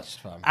 Fam.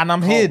 And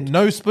I'm here,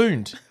 no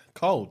spooned.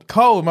 Cold.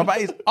 My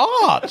back is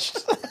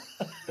arched.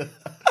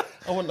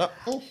 I want that.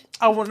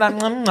 I want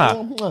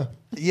that.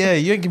 Yeah,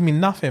 you ain't giving me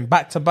nothing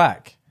back to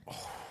back.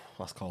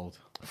 That's cold.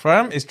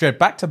 Fam, it's dread.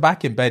 Back to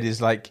back in bed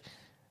is like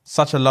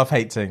such a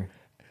love-hate thing.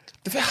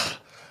 It's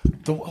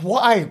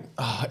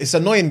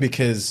annoying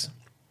because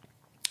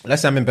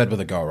let's say I'm in bed with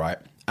a girl, right?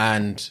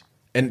 And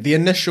in the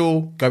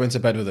initial going to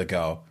bed with a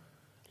girl,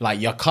 like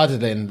you're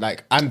cuddling,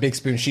 like I'm big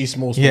spoon, she's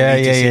small spoon,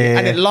 etc.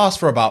 And it lasts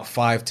for about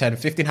 5, 10,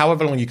 15,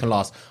 however long you can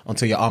last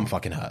until your arm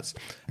fucking hurts.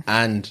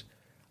 And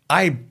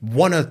I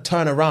want to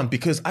turn around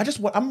because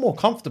I'm more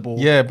comfortable,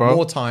 bro.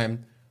 more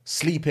time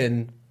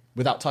sleeping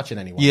without touching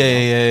anyone.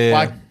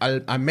 Yeah.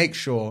 But I make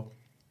sure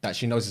that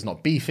she knows it's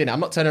not beef in it. I'm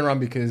not turning around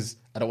because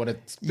I don't want to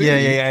spoon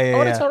Yeah. I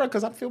want to turn around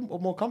because I feel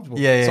more comfortable.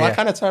 So I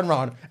kind of turn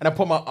around and I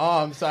put my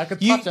arm so I can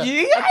touch her.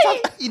 You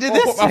did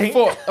this thing.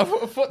 I put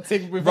a foot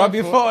thing with Rub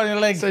your foot on your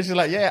leg. So she's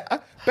like,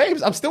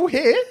 babes, I'm still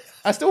here.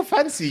 I still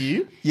fancy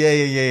you.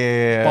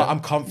 Yeah. But I'm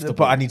comfortable.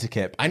 But I need to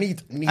keep. I need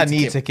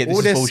to keep.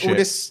 All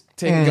this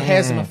thing, your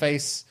hair's in my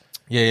face.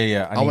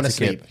 Yeah. I want to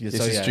sleep. sleep.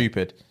 This is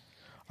stupid.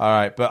 All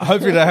right, but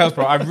hopefully that helps,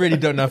 bro. I really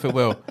don't know if it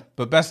will,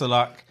 but best of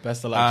luck.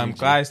 Best of luck, Gigi.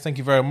 guys. Thank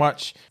you very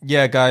much.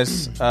 Yeah,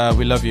 guys,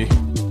 we love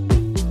you.